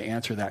began to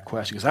answer that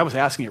question because I was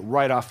asking it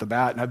right off the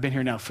bat, and I've been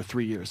here now for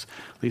 3 years.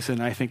 Lisa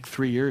and I think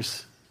 3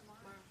 years.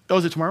 Oh,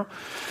 is it tomorrow?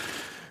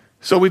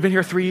 So we've been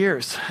here 3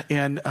 years,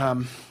 and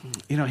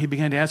he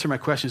began to answer my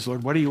questions.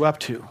 Lord, what are you up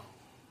to?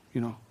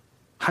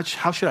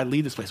 How should I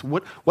lead this place?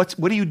 What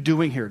are you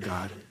doing here,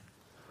 God?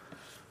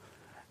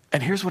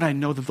 And here's what I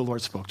know that the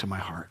Lord spoke to my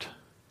heart.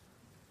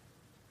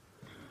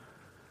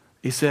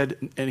 He said,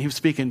 and he was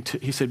speaking to,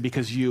 he said,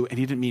 because you, and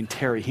he didn't mean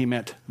Terry, he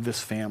meant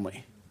this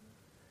family.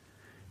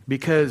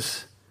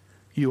 Because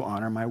you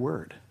honor my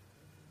word.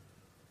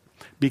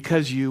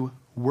 Because you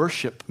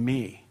worship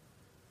me.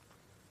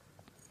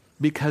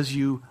 Because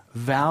you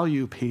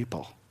value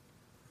people.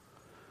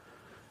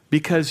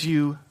 Because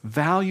you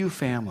value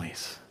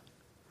families.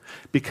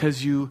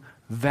 Because you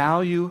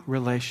value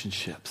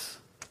relationships.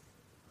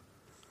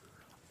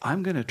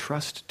 I'm going to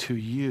trust to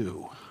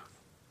you,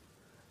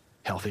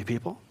 healthy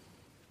people.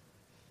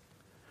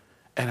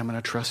 And I'm going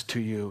to trust to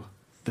you,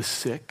 the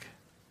sick.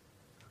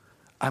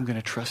 I'm going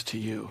to trust to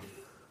you,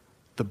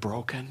 the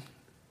broken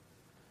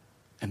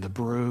and the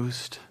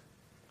bruised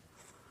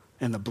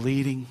and the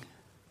bleeding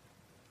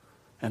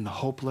and the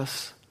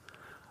hopeless.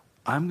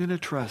 I'm going to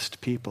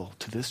trust people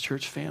to this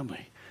church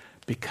family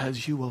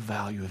because you will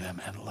value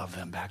them and love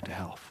them back to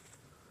health.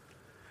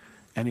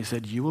 And he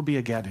said, you will be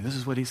a gathering. This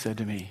is what he said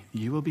to me.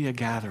 You will be a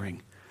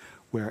gathering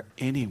where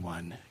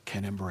anyone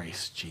can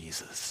embrace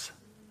Jesus.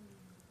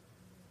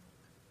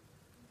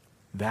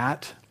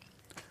 That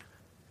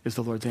is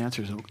the Lord's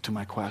answer to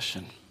my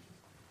question.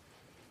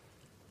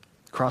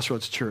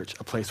 Crossroads Church,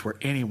 a place where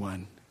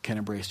anyone can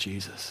embrace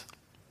Jesus.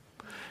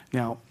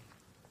 Now,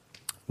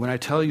 when I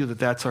tell you that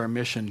that's our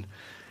mission,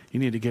 you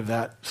need to give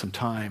that some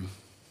time.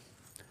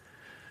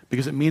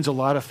 Because it means a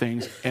lot of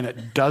things, and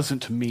it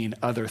doesn't mean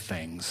other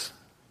things.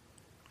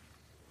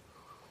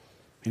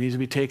 It needs to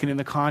be taken in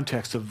the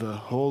context of the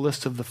whole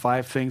list of the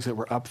 5 things that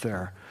were up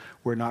there.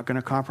 We're not going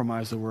to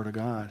compromise the Word of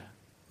God,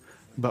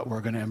 but we're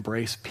going to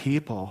embrace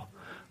people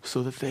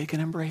so that they can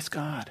embrace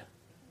God.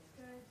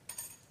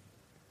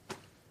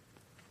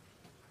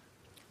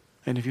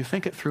 And if you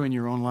think it through in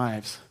your own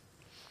lives,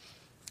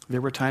 there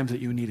were times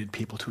that you needed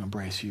people to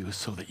embrace you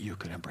so that you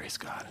could embrace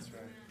God. That's right.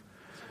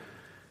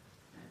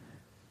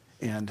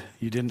 And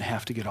you didn't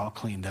have to get all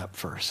cleaned up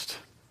first.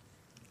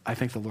 I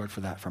thank the Lord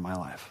for that for my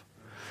life.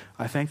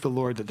 I thank the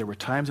Lord that there were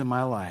times in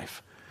my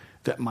life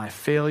that my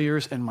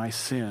failures and my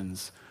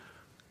sins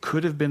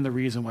could have been the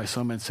reason why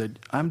someone said,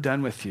 I'm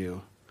done with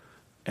you,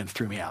 and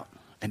threw me out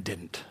and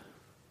didn't.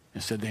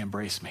 Instead, they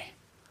embraced me.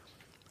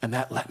 And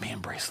that let me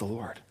embrace the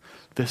Lord.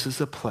 This is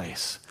a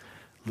place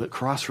that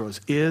Crossroads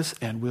is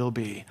and will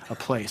be a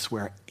place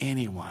where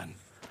anyone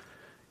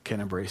can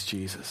embrace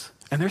Jesus.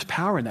 And there's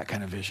power in that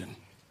kind of vision.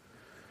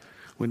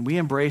 When we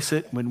embrace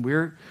it, when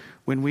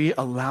we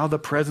allow the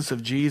presence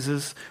of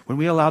Jesus, when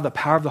we allow the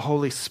power of the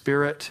Holy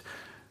Spirit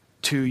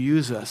to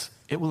use us,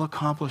 it will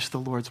accomplish the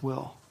Lord's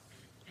will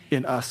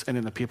in us and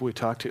in the people we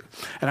talk to.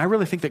 And I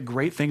really think that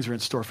great things are in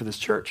store for this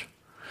church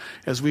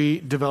as we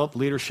develop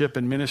leadership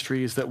and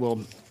ministries that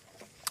will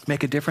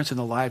make a difference in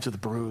the lives of the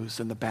bruised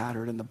and the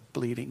battered and the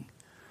bleeding.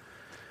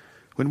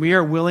 When we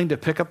are willing to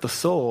pick up the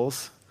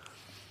souls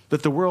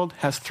that the world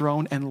has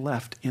thrown and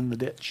left in the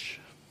ditch,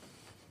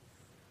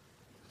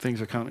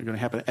 things are going to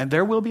happen. And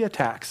there will be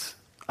attacks.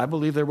 I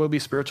believe there will be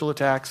spiritual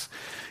attacks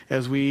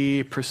as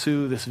we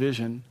pursue this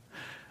vision.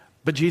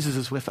 But Jesus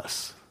is with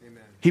us.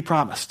 Amen. He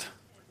promised.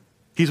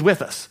 He's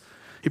with us.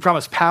 He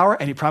promised power,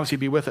 and he promised he'd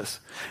be with us.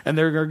 And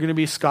there are going to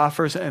be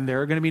scoffers, and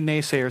there are going to be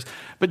naysayers.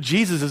 But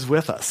Jesus is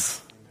with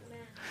us.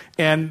 Amen.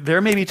 And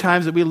there may be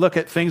times that we look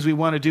at things we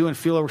want to do and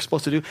feel we're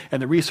supposed to do, and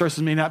the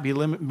resources may not be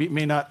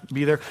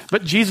there.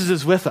 But Jesus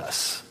is with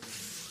us.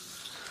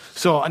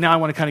 So now I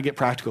want to kind of get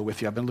practical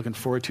with you. I've been looking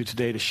forward to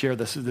today to share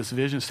this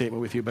vision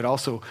statement with you, but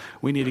also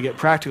we need to get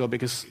practical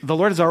because the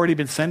Lord has already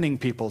been sending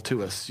people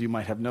to us, you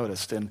might have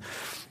noticed. And,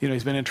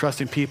 he's been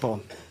entrusting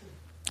people.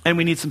 And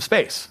we need some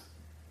space.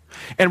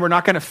 And we're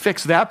not going to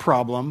fix that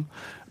problem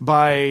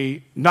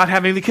by not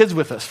having the kids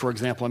with us, for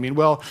example.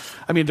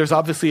 There's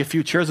obviously a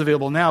few chairs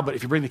available now, but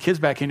if you bring the kids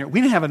back in here,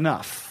 we didn't have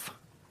enough.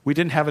 We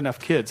didn't have enough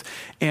kids.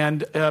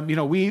 And,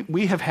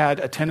 we have had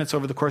attendance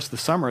over the course of the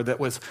summer that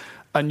was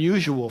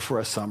unusual for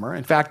a summer.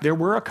 In fact, there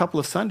were a couple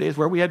of Sundays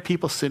where we had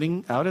people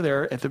sitting out of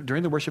there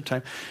during the worship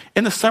time.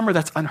 In the summer,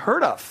 that's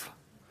unheard of.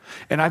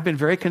 And I've been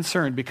very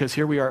concerned because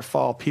here we are at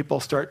fall. People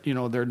start,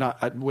 they're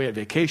not away at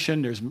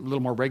vacation. There's a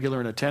little more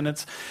regular in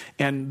attendance.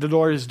 And the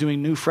Lord is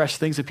doing new, fresh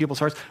things in people's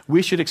hearts.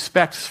 We should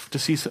expect to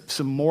see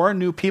some more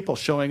new people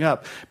showing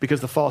up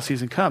because the fall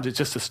season comes. It's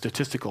just a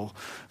statistical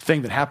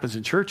thing that happens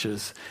in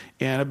churches.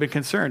 And I've been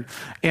concerned.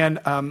 And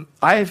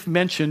I've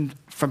mentioned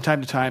from time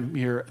to time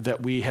here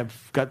that we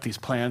have got these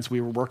plans we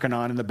were working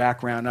on in the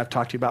background. I've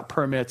talked to you about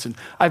permits. And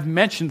I've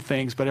mentioned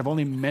things, but I've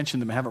only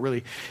mentioned them. I haven't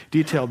really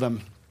detailed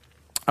them.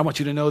 I want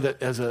you to know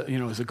that as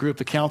a group,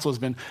 the council has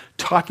been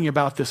talking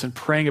about this and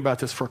praying about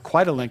this for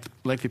quite a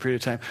lengthy period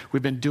of time.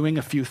 We've been doing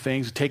a few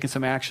things, taking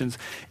some actions,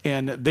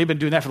 and they've been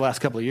doing that for the last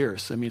couple of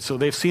years. So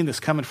they've seen this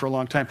coming for a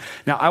long time.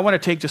 Now, I want to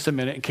take just a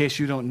minute, in case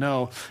you don't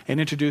know,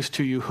 and introduce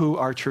to you who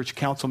our church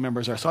council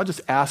members are. So I'll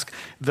just ask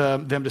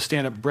them to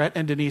stand up. Brett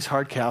and Denise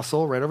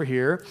Hardcastle, right over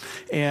here,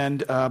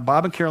 and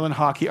Bob and Carolyn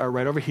Hockey are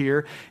right over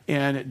here,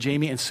 and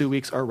Jamie and Sue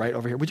Weeks are right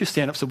over here. Would you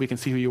stand up so we can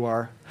see who you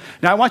are?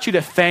 Now, I want you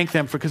to thank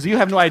them because you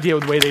have no idea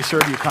what way they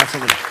serve you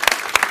constantly.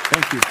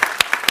 Thank you.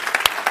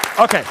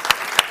 Okay.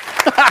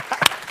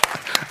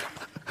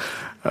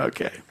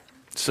 Okay.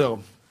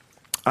 So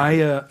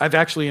I've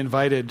actually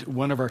invited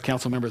one of our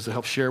council members to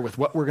help share with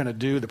what we're going to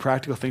do, the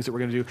practical things that we're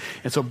going to do.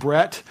 And so,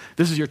 Brett,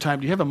 this is your time.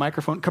 Do you have a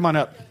microphone? Come on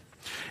up.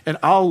 And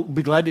I'll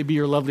be glad to be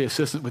your lovely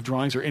assistant with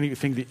drawings or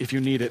anything if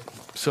you need it.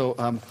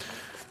 So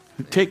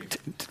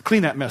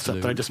clean that mess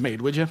up that I just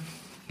made, would you?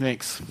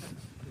 Thanks.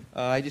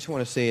 I just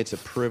want to say it's a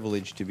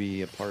privilege to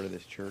be a part of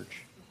this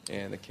church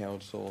and the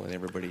council and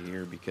everybody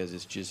here, because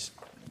it's just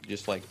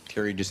like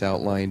Terry just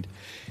outlined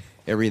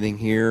everything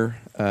here.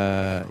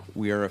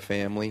 We are a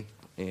family,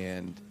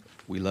 and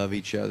we love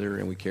each other,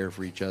 and we care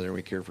for each other, and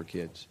we care for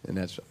kids, and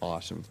that's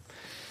awesome.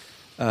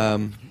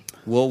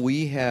 Well,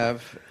 we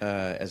have,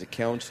 as a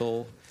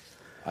council,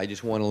 I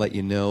just want to let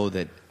you know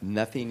that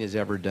nothing is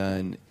ever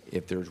done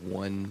if there's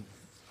one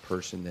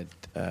person that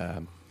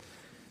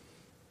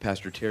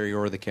Pastor Terry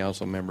or the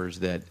council members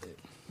that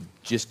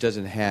just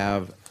doesn't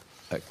have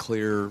a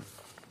clear,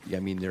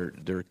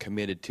 they're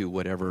committed to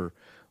whatever,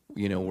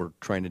 we're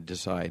trying to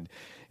decide.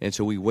 And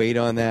so we wait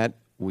on that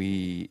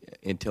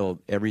until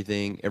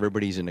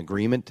everybody's in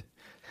agreement,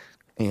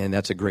 and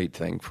that's a great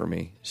thing for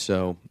me.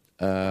 So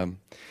I'll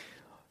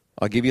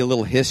give you a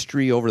little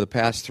history. Over the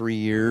past 3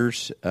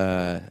 years,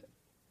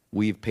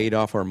 we've paid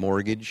off our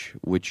mortgage,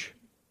 which,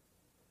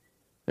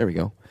 there we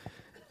go,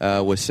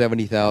 was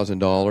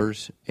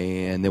 $70,000,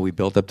 and then we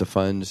built up the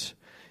funds.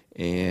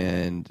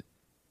 And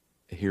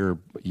here a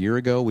year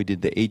ago, we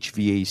did the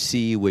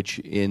HVAC, which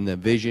in the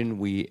vision,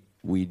 we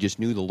just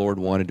knew the Lord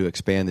wanted to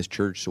expand this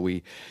church, so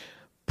we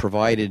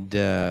provided,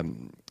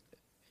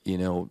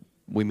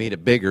 we made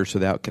it bigger so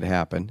that could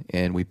happen,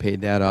 and we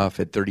paid that off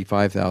at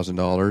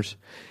 $35,000.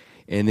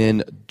 And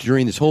then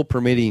during this whole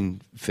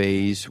permitting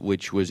phase,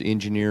 which was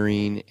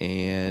engineering,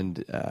 and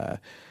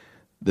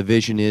the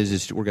vision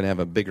is we're going to have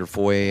a bigger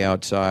foyer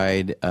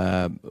outside.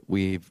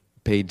 We've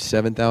paid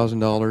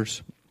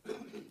 $7,000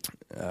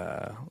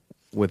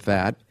 with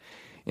that.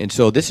 And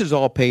so this is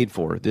all paid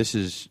for. This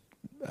is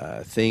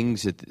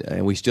things that,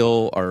 and we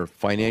still are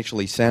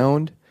financially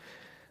sound.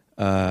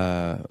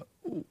 We're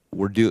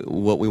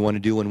what we want to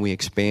do when we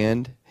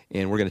expand,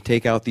 and we're going to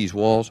take out these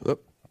walls. In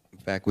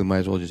fact, we might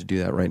as well just do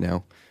that right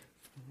now.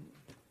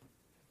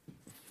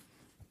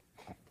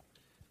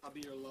 I'll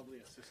be your lovely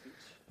assistant.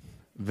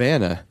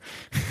 Vanna.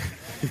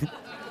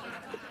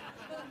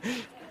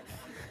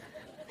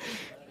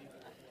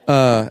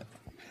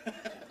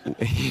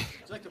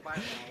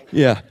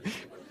 Yeah.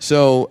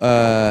 So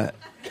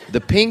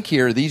the pink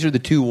here, these are the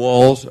two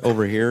walls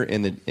over here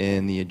in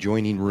the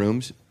adjoining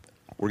rooms.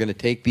 We're going to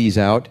take these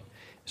out,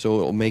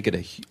 so it will make it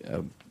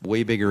a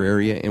way bigger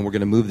area, and we're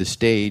going to move the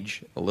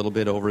stage a little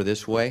bit over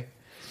this way.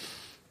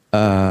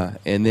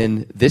 And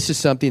then this is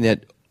something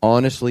that,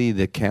 honestly,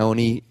 the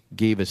county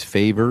gave us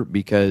favor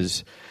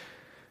because,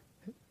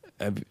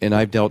 and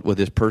I've dealt with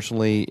this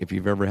personally, if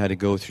you've ever had to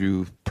go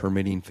through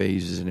permitting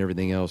phases and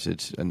everything else,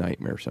 it's a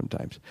nightmare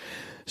sometimes.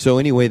 So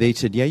anyway, they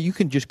said, yeah, you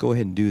can just go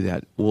ahead and do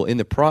that. Well, in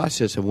the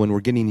process of when we're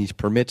getting these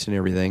permits and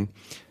everything,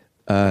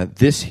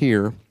 this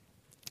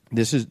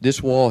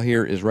wall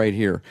here is right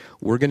here.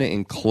 We're going to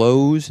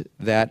enclose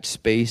that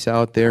space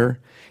out there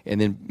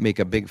and then make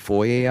a big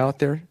foyer out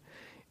there.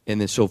 And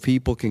then so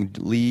people can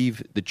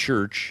leave the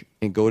church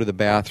and go to the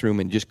bathroom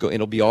and just go.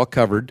 It'll be all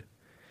covered.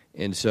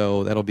 And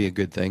so that'll be a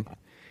good thing.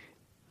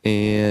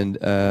 And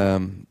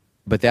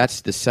but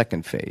that's the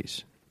second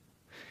phase.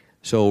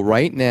 So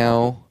right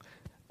now,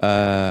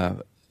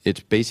 it's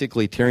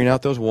basically tearing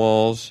out those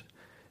walls,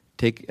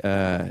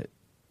 fixing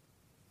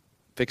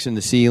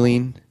the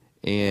ceiling,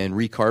 and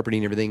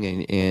recarpeting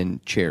everything,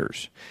 and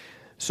chairs.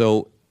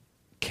 So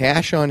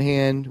cash on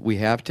hand we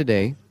have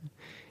today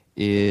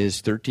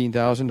is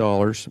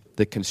 $13,000.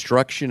 The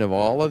construction of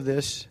all of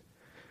this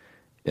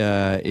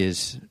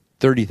is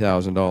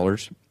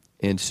 $30,000.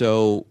 And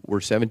so we're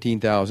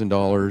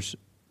 $17,000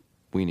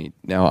 we need.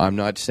 Now, I'm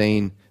not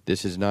saying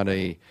this is not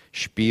a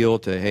spiel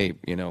to, hey,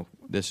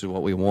 this is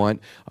what we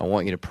want. I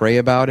want you to pray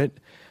about it.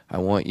 I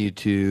want you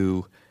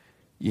to,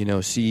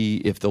 see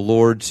if the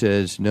Lord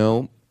says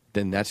no,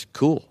 then that's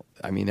cool.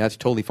 I mean, that's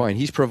totally fine.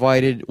 He's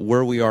provided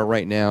where we are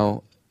right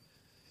now,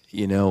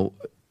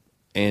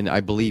 and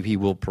I believe He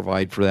will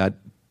provide for that,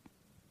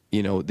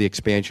 the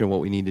expansion of what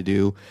we need to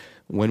do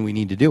when we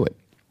need to do it.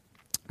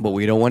 But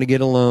we don't want to get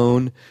a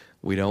loan.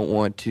 We don't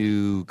want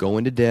to go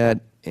into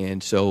debt.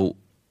 And so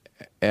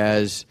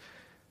as,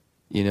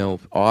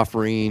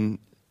 offering,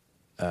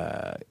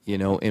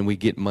 and we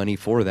get money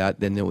for that,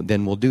 then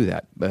we'll do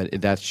that.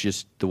 But that's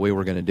just the way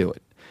we're going to do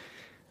it.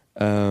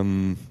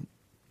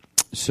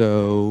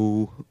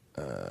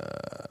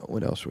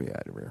 What else we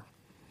had over here?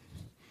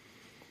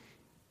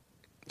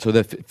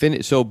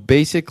 So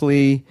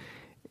basically,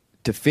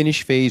 to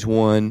finish phase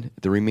one,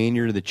 the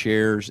remainder of the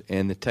chairs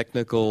and the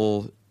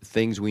technical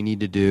things we need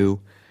to do,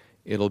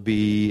 it'll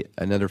be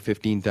another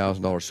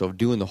 $15,000. So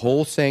doing the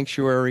whole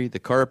sanctuary, the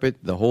carpet,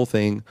 the whole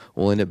thing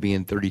will end up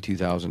being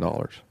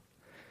 $32,000.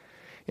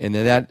 And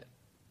then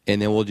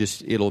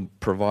it'll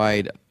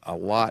provide a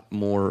lot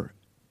more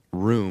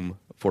room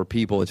for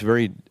people. It's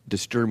very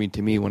disturbing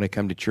to me when I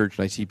come to church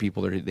and I see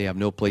people they have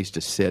no place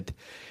to sit,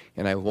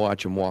 and I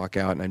watch them walk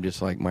out, and I'm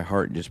just like, my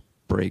heart just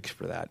breaks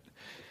for that.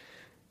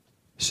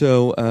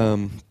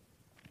 So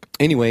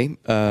anyway,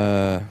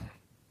 I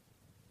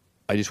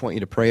just want you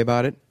to pray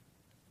about it,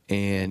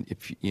 and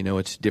if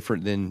it's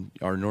different than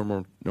our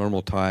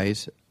normal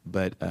tithes,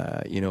 but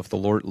if the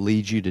Lord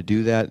leads you to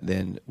do that,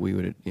 then we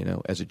would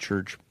as a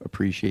church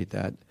appreciate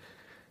that.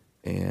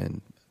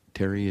 And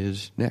Terry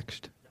is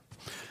next.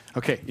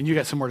 Okay, and you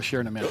got some more to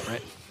share in a minute,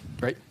 right?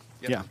 Right?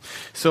 Yep. Yeah.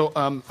 So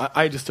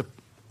I just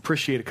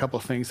appreciate a couple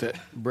of things that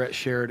Brett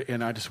shared,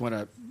 and I just want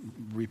to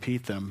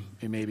repeat them,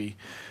 maybe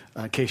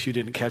in case you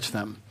didn't catch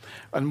them.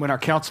 And when our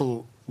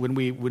council, when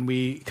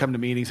we come to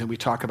meetings and we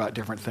talk about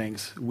different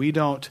things, we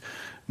don't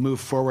move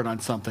forward on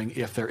something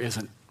if there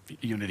isn't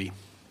unity.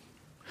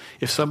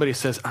 If somebody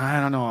says, I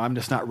don't know, I'm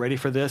just not ready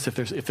for this,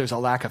 if there's a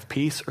lack of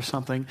peace or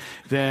something,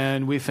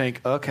 then we think,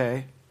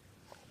 okay,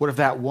 what if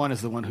that one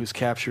is the one who's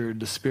captured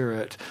the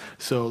Spirit?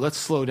 So let's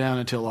slow down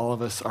until all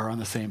of us are on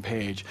the same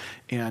page.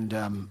 And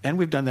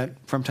we've done that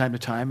from time to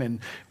time.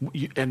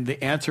 And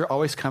the answer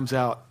always comes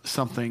out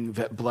something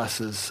that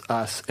blesses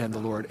us and the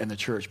Lord and the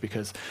church,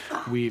 because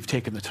we've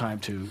taken the time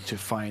to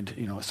find,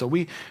 So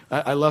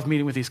I love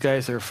meeting with these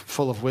guys. They're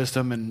full of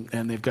wisdom,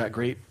 and they've got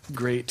great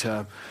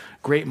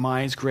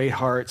minds, great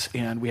hearts,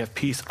 and we have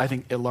peace. I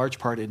think a large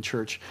part in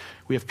church,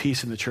 we have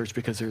peace in the church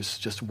because there's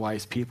just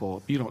wise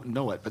people. You don't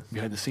know it, but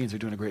behind the scenes, they're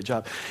doing a great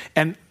job.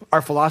 And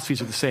our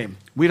philosophies are the same.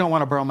 We don't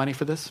want to borrow money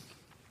for this.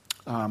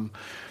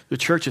 The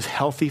church is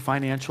healthy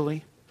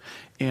financially,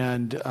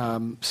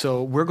 and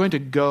so we're going to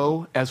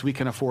go as we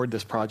can afford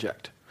this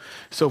project.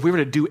 So if we were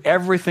to do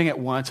everything at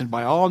once and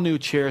buy all new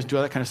chairs and do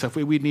all that kind of stuff,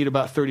 we'd need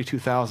about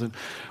 $32,000.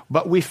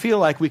 But we feel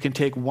like we can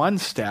take one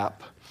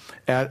step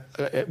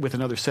with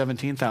another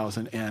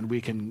 $17,000, and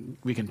we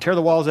can tear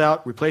the walls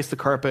out, replace the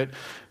carpet,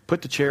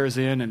 put the chairs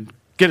in, and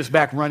get us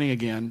back running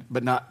again,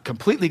 but not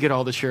completely get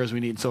all the chairs we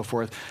need and so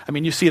forth. I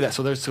mean, you see that.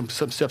 So there's some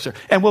steps there,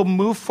 and we'll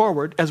move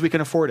forward as we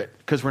can afford it,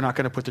 because we're not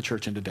going to put the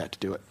church into debt to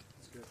do it.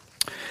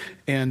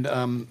 And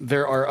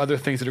there are other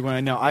things that are going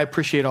on now. I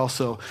appreciate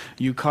also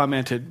you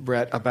commented,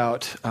 Brett,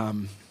 about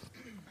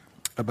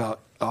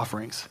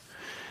offerings.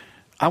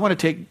 I want to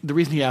take, the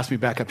reason he asked me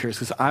back up here is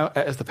because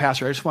as the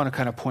pastor, I just want to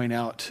kind of point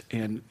out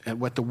in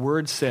what the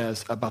Word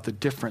says about the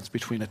difference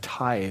between a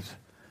tithe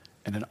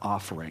and an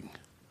offering.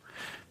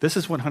 This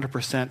is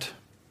 100%,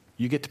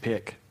 you get to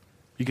pick,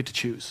 you get to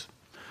choose.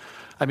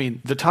 I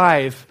mean, the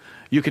tithe,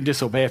 you can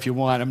disobey if you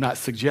want. I'm not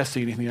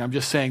suggesting anything. I'm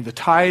just saying the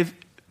tithe,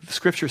 the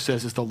Scripture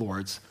says, is the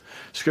Lord's.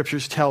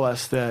 Scriptures tell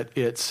us that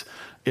it's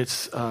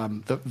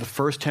the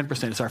first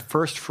 10%. It's our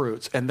first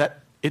fruits, and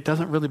that it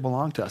doesn't really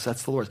belong to us.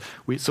 That's the Lord's.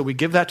 So we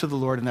give that to the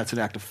Lord, and that's an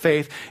act of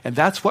faith, and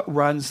that's what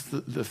runs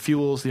the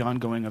fuels the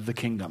ongoing of the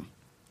kingdom.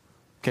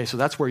 Okay, so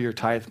that's where your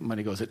tithe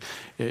money goes.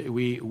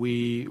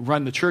 We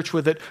run the church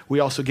with it.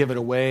 We also give it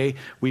away.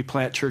 We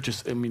plant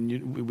churches. I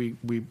mean,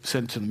 we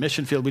send to the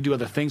mission field. We do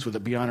other things with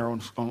it beyond our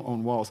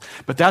own walls.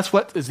 But that's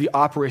what is the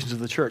operations of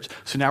the church.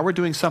 So now we're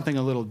doing something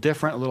a little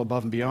different, a little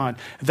above and beyond.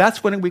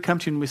 That's when we come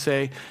to you and we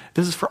say,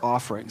 this is for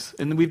offerings.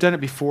 And we've done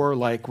it before,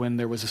 like when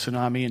there was a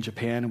tsunami in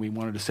Japan and we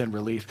wanted to send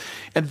relief.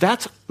 And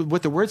that's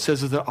what the Word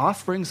says, is that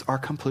offerings are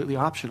completely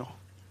optional.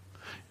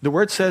 The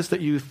Word says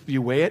that you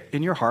weigh it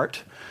in your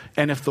heart,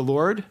 and if the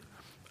Lord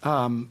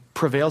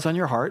prevails on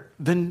your heart,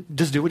 then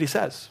just do what He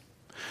says.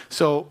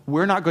 So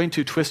we're not going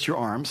to twist your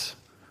arms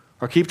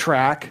or keep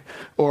track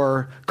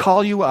or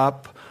call you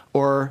up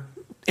or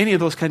any of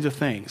those kinds of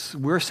things.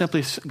 We're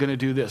simply going to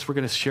do this. We're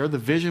going to share the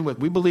vision what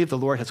we believe the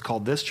Lord has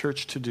called this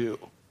church to do.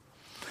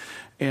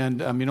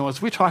 And,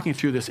 as we're talking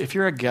through this, if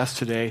you're a guest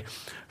today,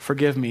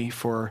 forgive me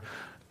for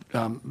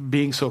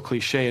being so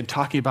cliche and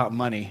talking about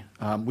money.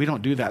 We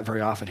don't do that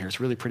very often here. It's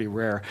really pretty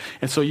rare.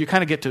 And so you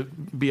kind of get to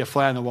be a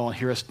fly on the wall and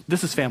hear us.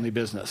 This is family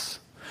business.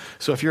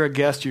 So if you're a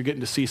guest, you're getting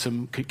to see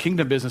some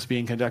kingdom business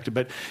being conducted.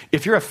 But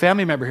if you're a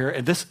family member here,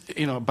 and this,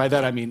 by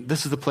that I mean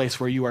this is the place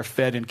where you are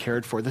fed and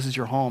cared for. This is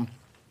your home.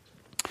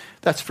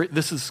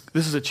 This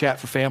is a chat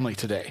for family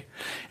today.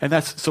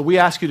 And so we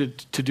ask you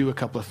to do a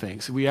couple of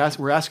things.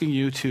 We're asking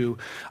you to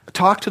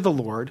talk to the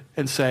Lord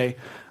and say,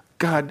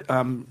 God,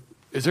 are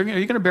you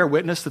going to bear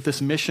witness that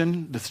this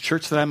mission, this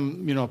church that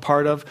I'm, a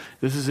part of,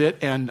 this is it?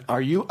 And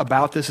are you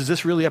about this? Is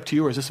this really up to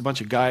you, or is this a bunch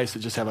of guys that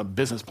just have a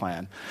business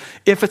plan?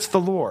 If it's the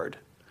Lord,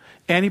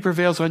 and He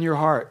prevails on your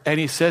heart, and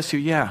He says to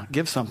you, yeah,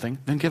 give something,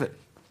 then give it.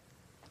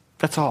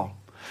 That's all.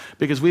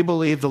 Because we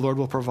believe the Lord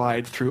will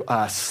provide through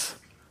us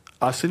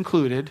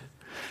included.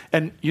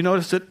 And you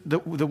notice that the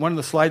one of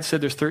the slides said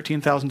there's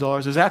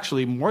 $13,000. There's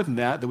actually more than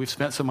that we've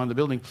spent some on the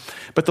building.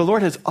 But the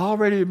Lord has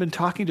already been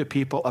talking to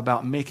people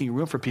about making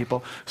room for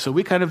people. So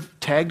we kind of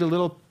tagged a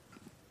little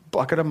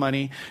bucket of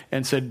money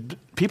and said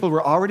people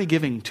were already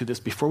giving to this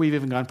before we've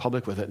even gone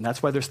public with it. And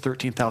that's why there's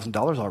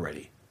 $13,000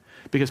 already.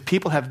 Because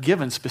people have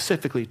given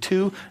specifically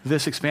to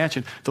this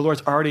expansion. The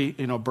Lord's already,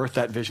 birthed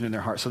that vision in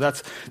their heart. So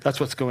that's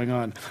what's going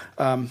on.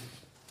 I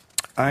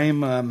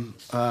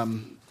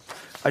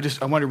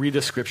want to read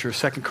this scripture,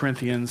 2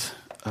 Corinthians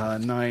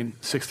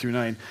 6 through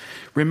 9.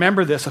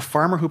 Remember this, a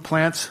farmer who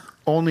plants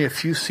only a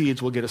few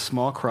seeds will get a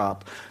small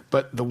crop,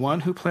 but the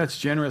one who plants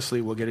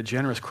generously will get a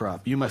generous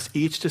crop. You must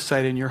each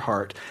decide in your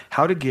heart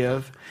how to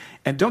give,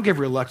 and don't give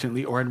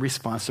reluctantly or in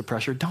response to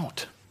pressure.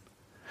 Don't.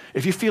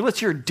 If you feel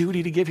it's your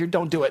duty to give here,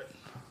 don't do it.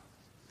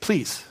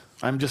 Please.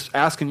 I'm just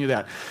asking you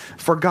that.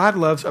 For God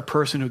loves a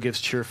person who gives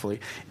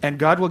cheerfully, and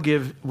God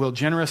will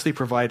generously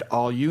provide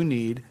all you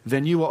need.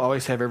 Then you will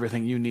always have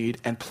everything you need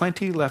and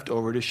plenty left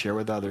over to share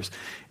with others.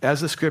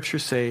 As the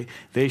scriptures say,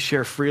 they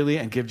share freely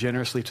and give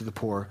generously to the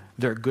poor.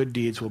 Their good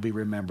deeds will be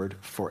remembered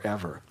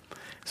forever.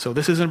 So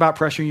this isn't about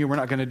pressuring you. We're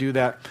not going to do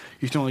that.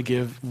 You can only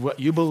give what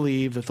you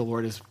believe that the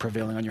Lord is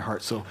prevailing on your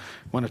heart. So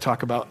want to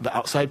talk about the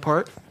outside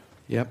part?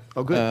 Yep.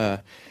 Oh, good.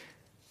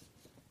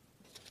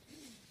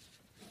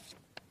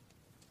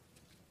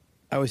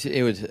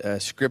 It was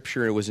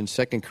scripture. It was in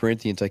 2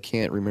 Corinthians. I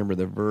can't remember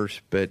the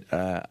verse, but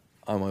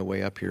on my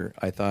way up here,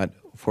 I thought,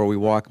 for we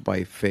walk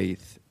by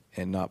faith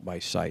and not by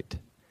sight.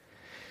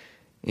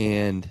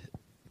 And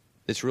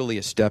it's really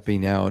a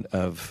stepping out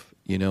of,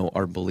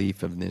 our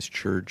belief in this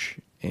church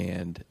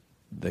and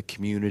the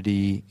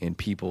community and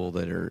people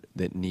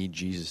that need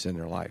Jesus in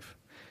their life.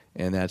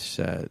 And that's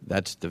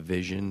the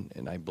vision,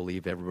 and I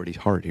believe everybody's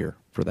heart here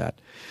for that.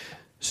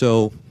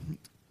 So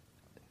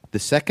the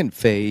second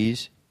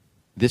phase,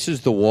 this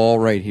is the wall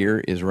right here,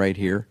 is right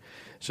here.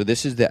 So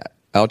this is the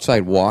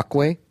outside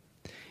walkway,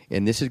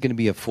 and this is going to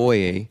be a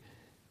foyer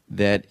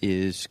that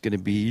is going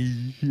to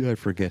be, I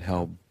forget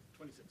how,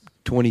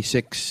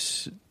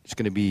 26. It's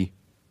going to be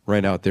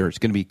right out there. It's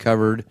going to be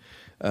covered.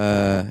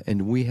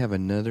 And we have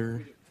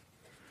another.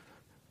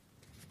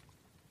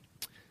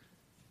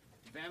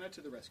 Vanna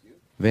to the rescue.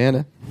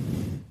 Vanna.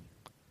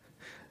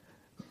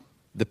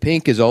 The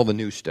pink is all the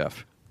new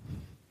stuff.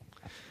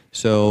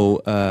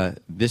 So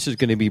this is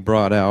going to be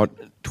brought out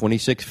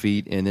 26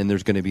 feet, and then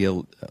there's going to be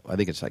I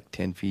think it's like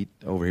 10 feet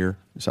over here,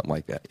 something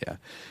like that, yeah.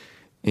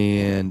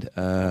 And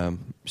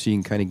so you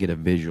can kind of get a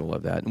visual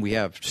of that. And we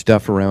have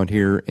stuff around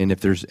here, and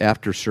if there's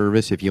after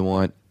service, if you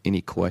want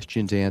any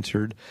questions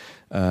answered,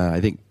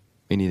 I think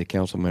most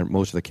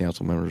of the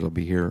council members will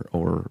be here,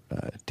 or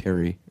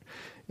Terry,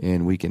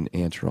 and we can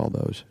answer all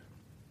those.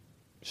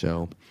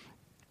 So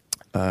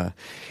I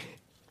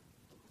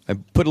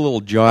put a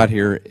little jot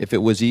here. If it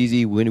was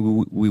easy,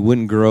 we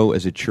wouldn't grow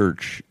as a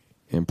church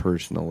and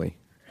personally.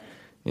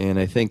 And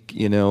I think,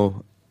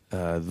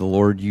 the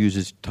Lord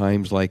uses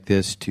times like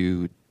this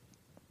to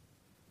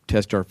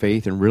test our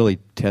faith and really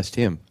test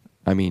Him.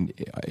 I mean,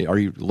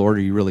 Lord,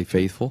 are you really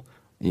faithful?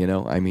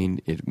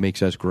 It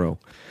makes us grow.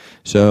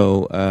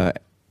 So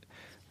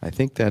I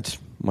think that's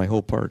my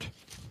whole part.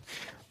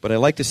 But I'd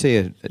like to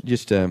say,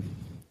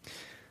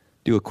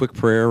 do a quick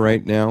prayer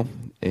right now.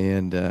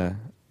 And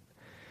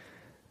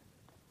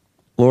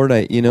Lord,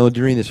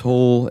 during this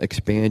whole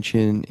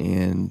expansion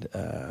and,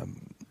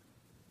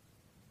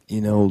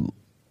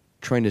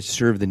 trying to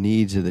serve the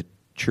needs of the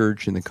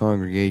church and the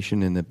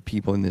congregation and the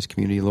people in this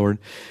community, Lord,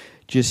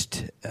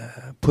 just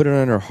put it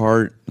on our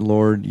heart,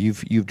 Lord.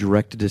 You've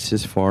directed us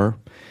this far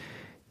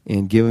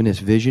and given us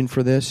vision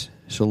for this.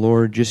 So,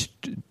 Lord, just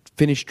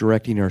finish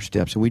directing our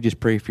steps. And we just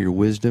pray for your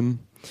wisdom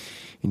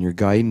and your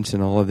guidance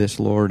in all of this,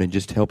 Lord, and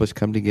just help us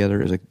come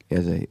together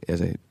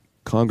as a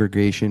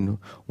congregation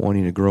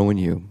wanting to grow in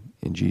you.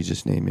 In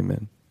Jesus' name,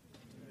 amen.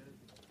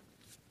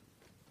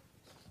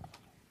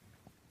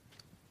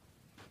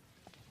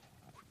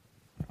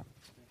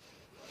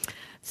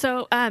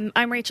 So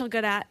I'm Rachel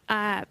Goodat.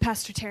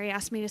 Pastor Terry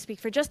asked me to speak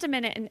for just a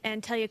minute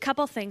and tell you a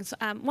couple things.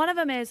 One of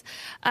them is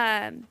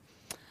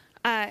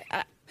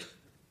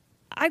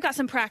I've got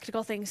some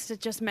practical things to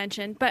just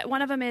mention, but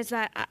one of them is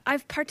that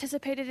I've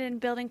participated in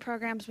building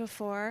programs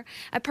before.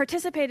 I've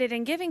participated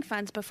in giving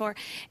funds before,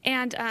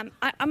 and I'm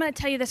going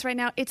to tell you this right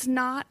now. It's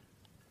not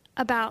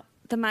about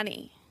the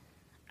money.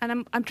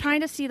 And I'm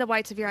trying to see the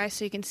whites of your eyes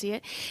so you can see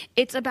it.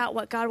 It's about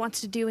what God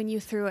wants to do in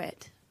you through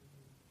it.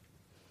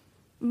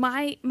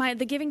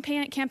 The giving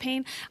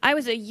campaign, I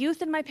was a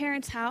youth in my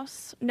parents'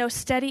 house, no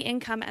steady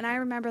income, and I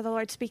remember the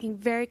Lord speaking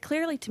very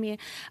clearly to me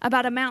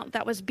about amount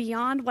that was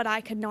beyond what I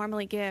could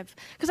normally give,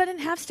 because I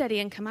didn't have steady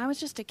income. I was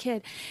just a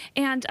kid.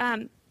 And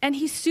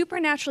He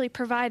supernaturally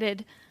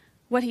provided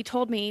what He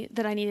told me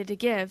that I needed to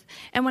give.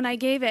 And when I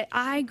gave it,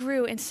 I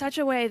grew in such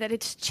a way that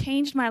it's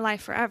changed my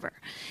life forever.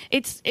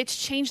 It's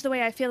changed the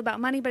way I feel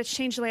about money, but it's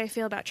changed the way I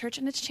feel about church,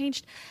 and it's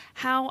changed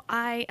how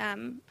I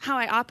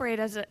operate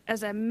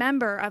as a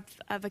member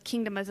of a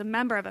kingdom, as a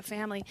member of a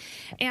family.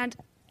 And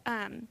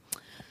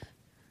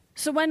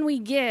so when we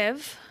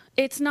give,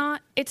 it's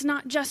not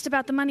just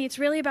about the money. It's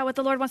really about what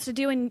the Lord wants to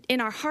do in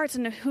our hearts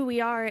and who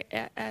we are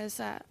as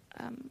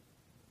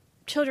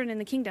children in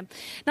the kingdom.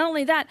 Not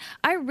only that,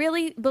 I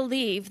really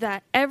believe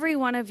that every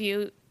one of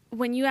you,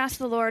 when you ask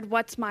the Lord,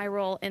 what's my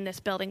role in this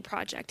building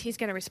project, He's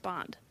going to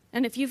respond.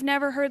 And if you've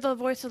never heard the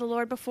voice of the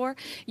Lord before,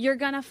 you're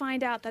going to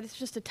find out that it's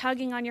just a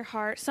tugging on your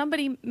heart.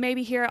 Somebody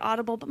maybe hear it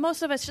audible, but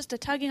most of it's just a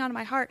tugging on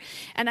my heart.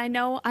 And I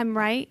know I'm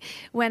right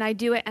when I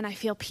do it, and I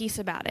feel peace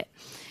about it.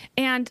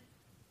 And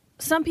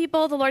some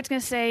people, the Lord's going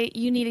to say,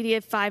 you need to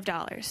give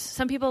 $5.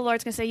 Some people, the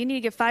Lord's going to say, you need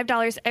to give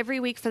 $5 every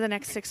week for the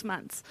next 6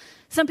 months.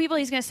 Some people,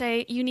 he's going to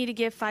say, you need to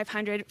give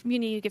 $500, you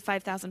need to give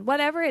 $5,000.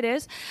 Whatever it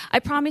is, I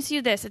promise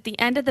you this, at the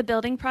end of the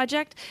building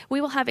project,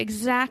 we will have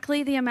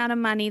exactly the amount of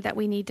money that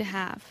we need to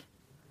have,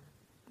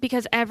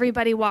 because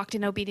everybody walked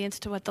in obedience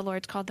to what the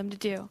Lord's called them to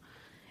do.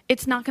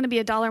 It's not going to be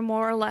 $1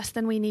 more or less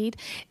than we need.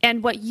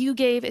 And what you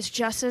gave is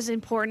just as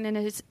important and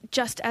is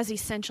just as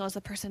essential as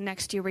the person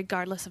next to you,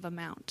 regardless of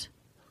amount.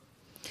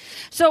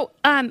 So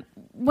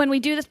when we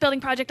do this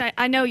building project,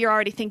 I know you're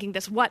already thinking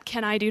this, what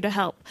can I do to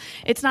help?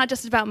 It's not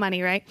just about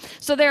money, right?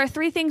 So there are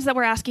 3 things that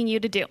we're asking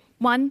you to do.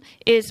 One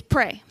is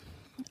pray.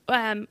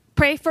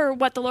 Pray for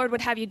what the Lord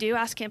would have you do.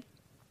 Ask him,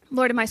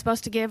 Lord, am I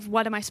supposed to give?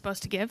 What am I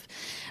supposed to give?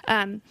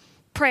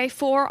 Pray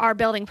for our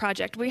building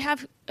project. We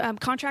have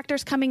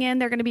contractors coming in.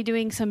 They're going to be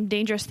doing some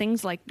dangerous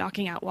things like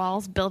knocking out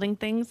walls, building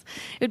things.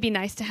 It would be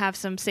nice to have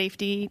some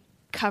safety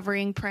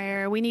covering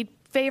prayer. We need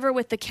favor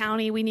with the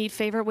county. We need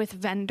favor with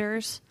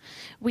vendors.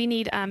 We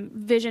need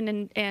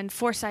vision and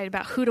foresight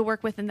about who to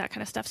work with and that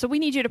kind of stuff. So we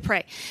need you to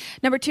pray.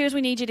 Number 2 is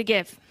we need you to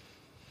give.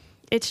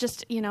 It's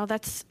just,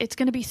 it's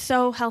going to be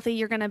so healthy.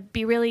 You're going to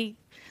be really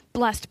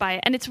blessed by it.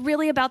 And it's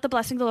really about the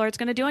blessing the Lord's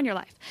going to do on your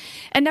life.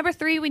 And number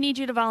 3, we need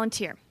you to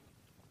volunteer.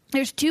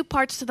 There's 2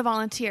 parts to the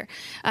volunteer.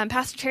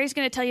 Pastor Terry's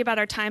going to tell you about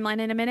our timeline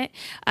in a minute.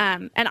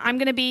 And I'm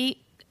going to be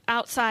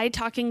outside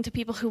talking to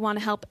people who want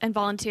to help and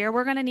volunteer.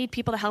 We're going to need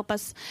people to help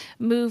us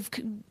move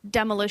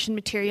demolition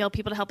material,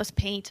 people to help us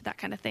paint, that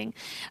kind of thing.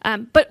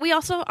 But we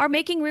also are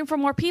making room for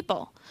more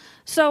people.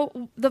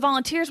 So the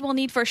volunteers we'll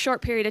need for a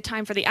short period of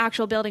time for the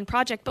actual building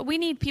project, but we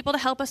need people to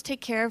help us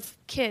take care of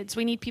kids.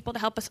 We need people to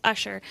help us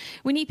usher.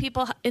 We need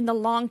people in the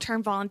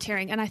long-term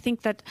volunteering. And I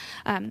think that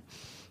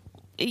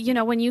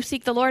when you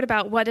seek the Lord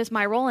about what is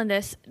my role in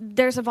this,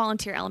 there's a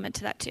volunteer element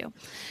to that too.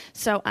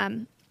 So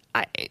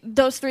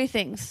those 3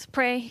 things: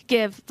 pray,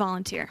 give,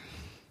 volunteer.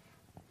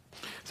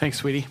 Thanks,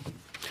 sweetie.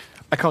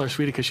 I call her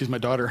sweetie because she's my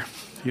daughter.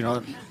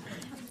 In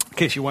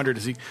case you wondered,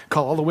 does he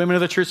call all the women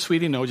of the church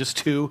sweetie? No, just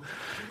 2,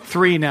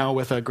 3 now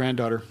with a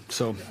granddaughter.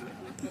 So,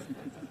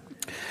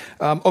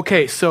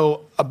 okay,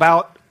 so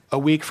about a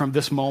week from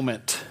this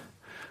moment,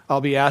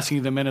 I'll be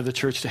asking the men of the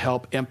church to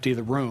help empty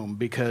the room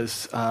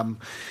because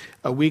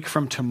a week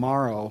from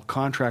tomorrow,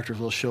 contractors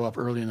will show up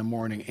early in the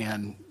morning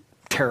and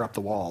tear up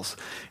the walls.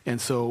 And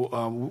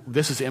so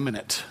this is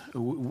imminent.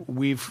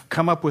 We've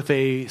come up with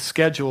a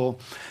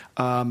schedule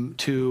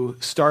to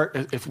start.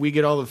 If we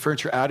get all the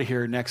furniture out of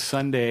here next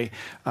Sunday,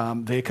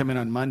 they come in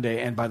on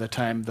Monday, and by the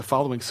time the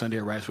following Sunday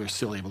arrives, we're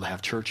still able to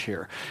have church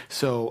here.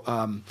 So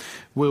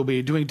we'll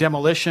be doing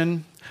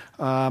demolition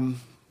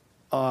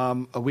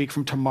a week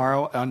from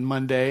tomorrow on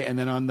Monday, and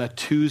then on the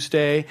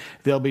Tuesday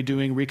they'll be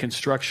doing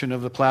reconstruction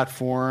of the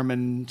platform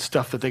and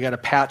stuff that they got to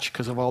patch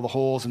because of all the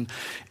holes.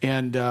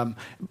 And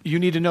you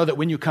need to know that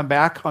when you come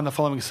back on the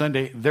following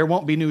Sunday, there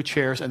won't be new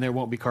chairs and there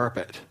won't be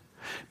carpet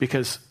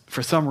because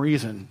for some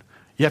reason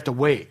you have to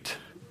wait.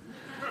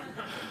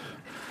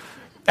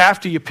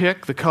 After you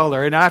pick the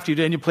color and after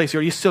you place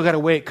it, you still got to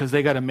wait because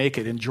they got to make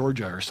it in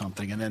Georgia or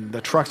something. And then the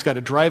truck's got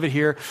to drive it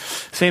here.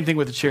 Same thing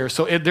with the chair.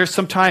 So there's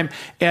some time.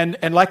 And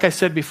like I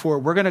said before,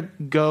 we're going to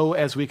go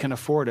as we can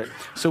afford it.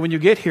 So when you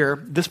get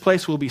here, this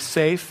place will be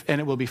safe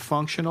and it will be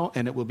functional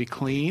and it will be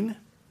clean.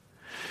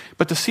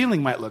 But the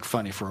ceiling might look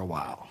funny for a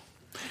while.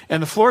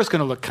 And the floor is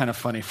going to look kind of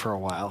funny for a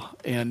while.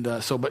 And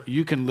but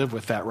you can live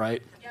with that,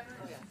 right?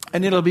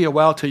 And it'll be a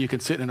while till you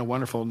can sit in a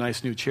wonderful,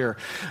 nice new chair.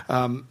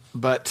 So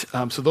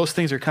those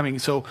things are coming.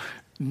 So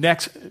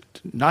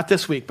not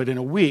this week, but in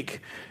a week,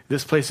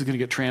 this place is going to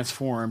get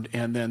transformed.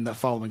 And then the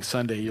following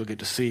Sunday, you'll get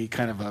to see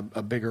kind of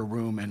a bigger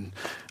room and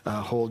a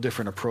whole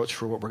different approach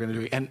for what we're going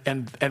to do.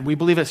 And we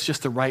believe it's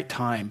just the right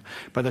time.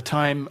 By the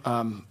time,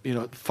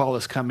 fall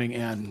is coming,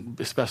 and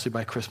especially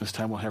by Christmas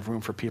time, we'll have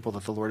room for people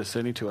that the Lord is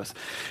sending to us.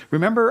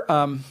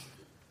 Remember,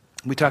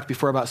 we talked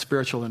before about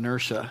spiritual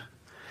inertia.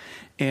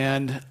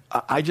 And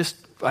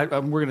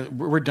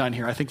we're done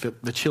here. I think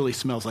the chili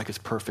smells like it's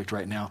perfect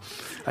right now.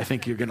 I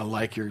think you're going to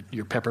like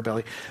your pepper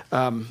belly.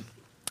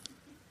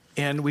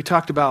 And we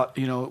talked about,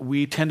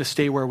 we tend to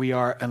stay where we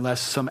are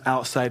unless some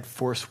outside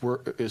force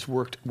is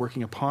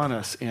working upon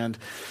us. And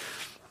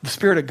the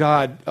Spirit of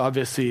God,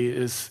 obviously,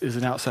 is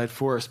an outside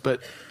force.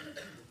 But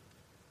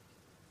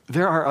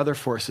there are other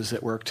forces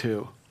at work,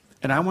 too.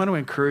 And I want to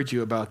encourage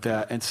you about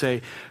that and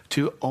say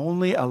to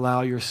only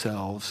allow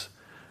yourselves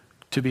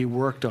to be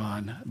worked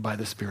on by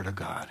the Spirit of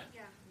God.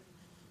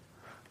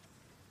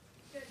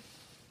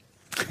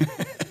 Yeah.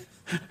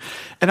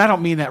 And I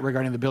don't mean that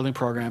regarding the building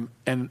program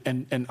and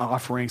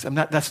offerings.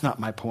 That's not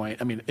my point.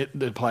 I mean, it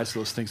applies to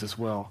those things as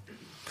well.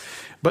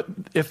 But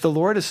if the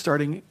Lord is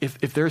starting, if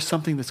there's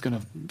something that's going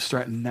to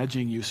start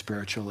nudging you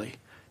spiritually,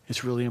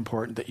 it's really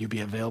important that you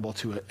be available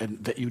to it and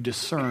that you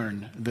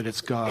discern that it's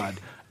God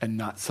and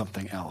not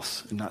something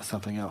else,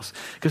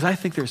 Because I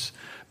think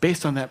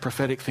based on that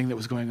prophetic thing that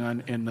was going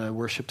on in the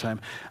worship time,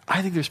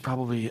 I think there's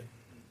probably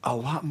a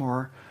lot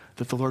more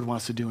that the Lord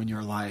wants to do in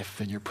your life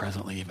than you're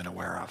presently even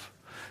aware of.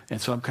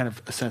 And so I'm kind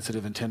of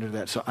sensitive and tender to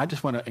that. So I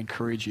just want to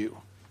encourage you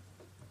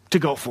to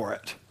go for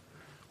it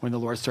when the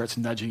Lord starts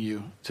nudging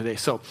you today.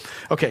 So,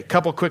 okay,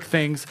 couple quick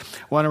things.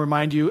 I want to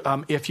remind you,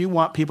 if you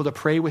want people to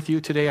pray with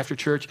you today after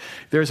church,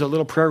 there's a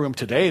little prayer room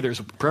today. There's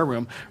a prayer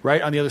room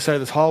right on the other side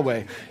of this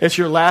hallway. It's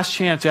your last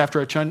chance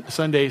after a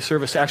Sunday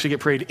service to actually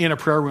get prayed in a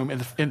prayer room.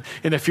 In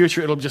the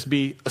future, it'll just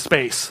be a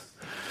space.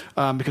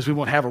 Because we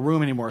won't have a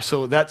room anymore.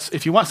 So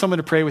if you want someone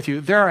to pray with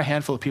you, there are a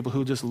handful of people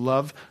who just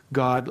love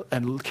God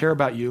and care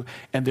about you,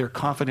 and they're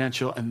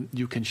confidential, and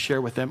you can share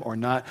with them or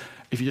not.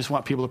 If you just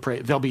want people to pray,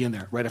 they'll be in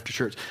there right after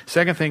church.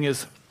 Second thing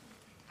is,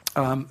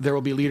 there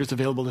will be leaders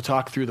available to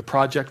talk through the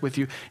project with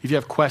you. If you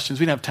have questions,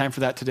 we don't have time for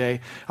that today.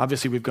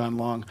 Obviously, we've gone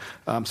long.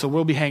 So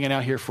we'll be hanging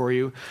out here for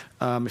you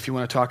if you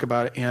want to talk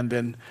about it. And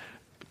then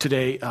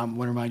today, I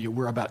want to remind you,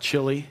 we're about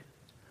chili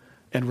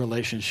and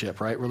relationship,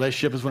 right?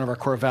 Relationship is one of our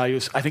core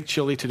values. I think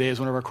chili today is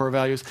one of our core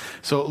values.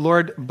 So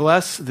Lord,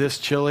 bless this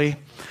chili.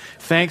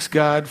 Thanks,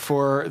 God,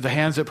 for the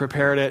hands that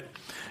prepared it.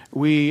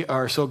 We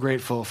are so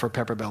grateful for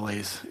Pepper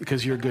Bell's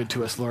because you're good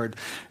to us, Lord.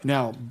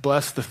 Now,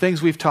 bless the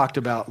things we've talked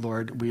about,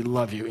 Lord. We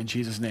love you in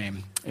Jesus'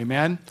 name.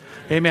 Amen?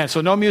 Amen. So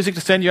no music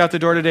to send you out the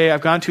door today.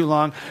 I've gone too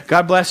long.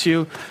 God bless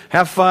you.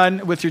 Have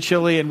fun with your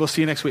chili, and we'll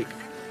see you next week.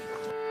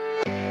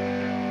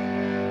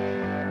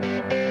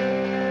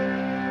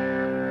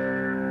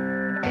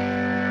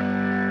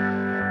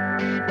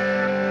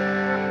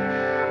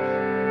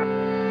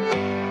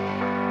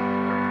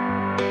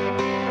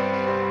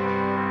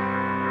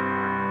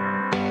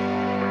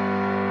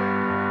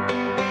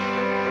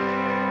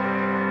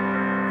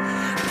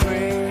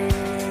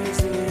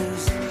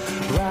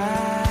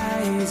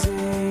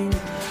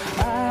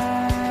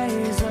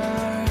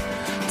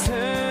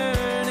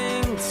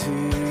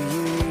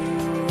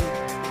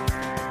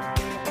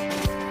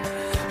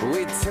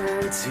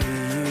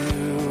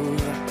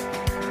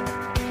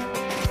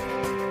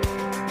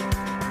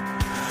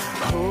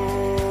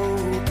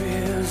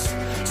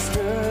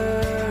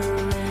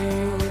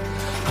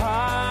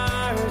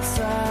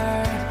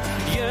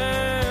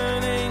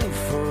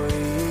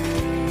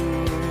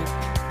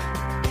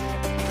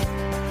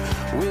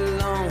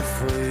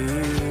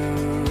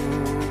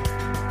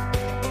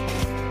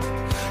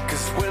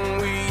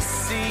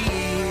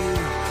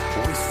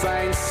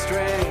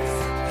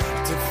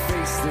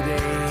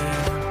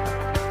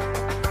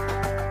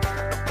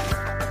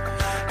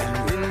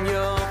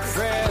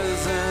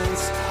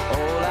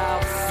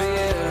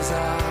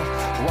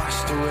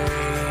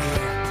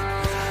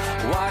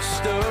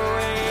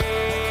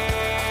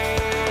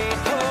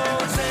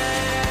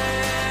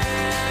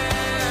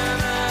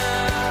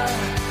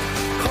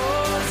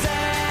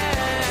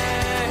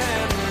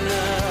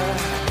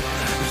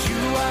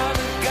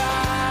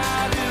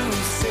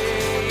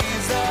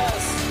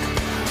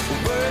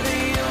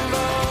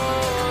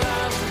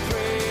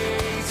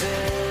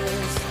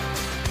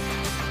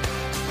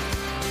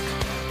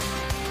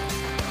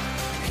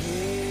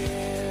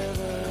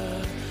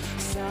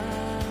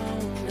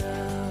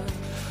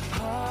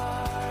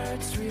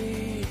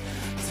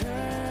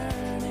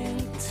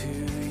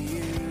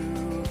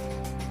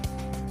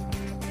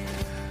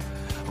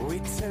 We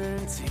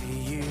turn to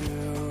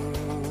you.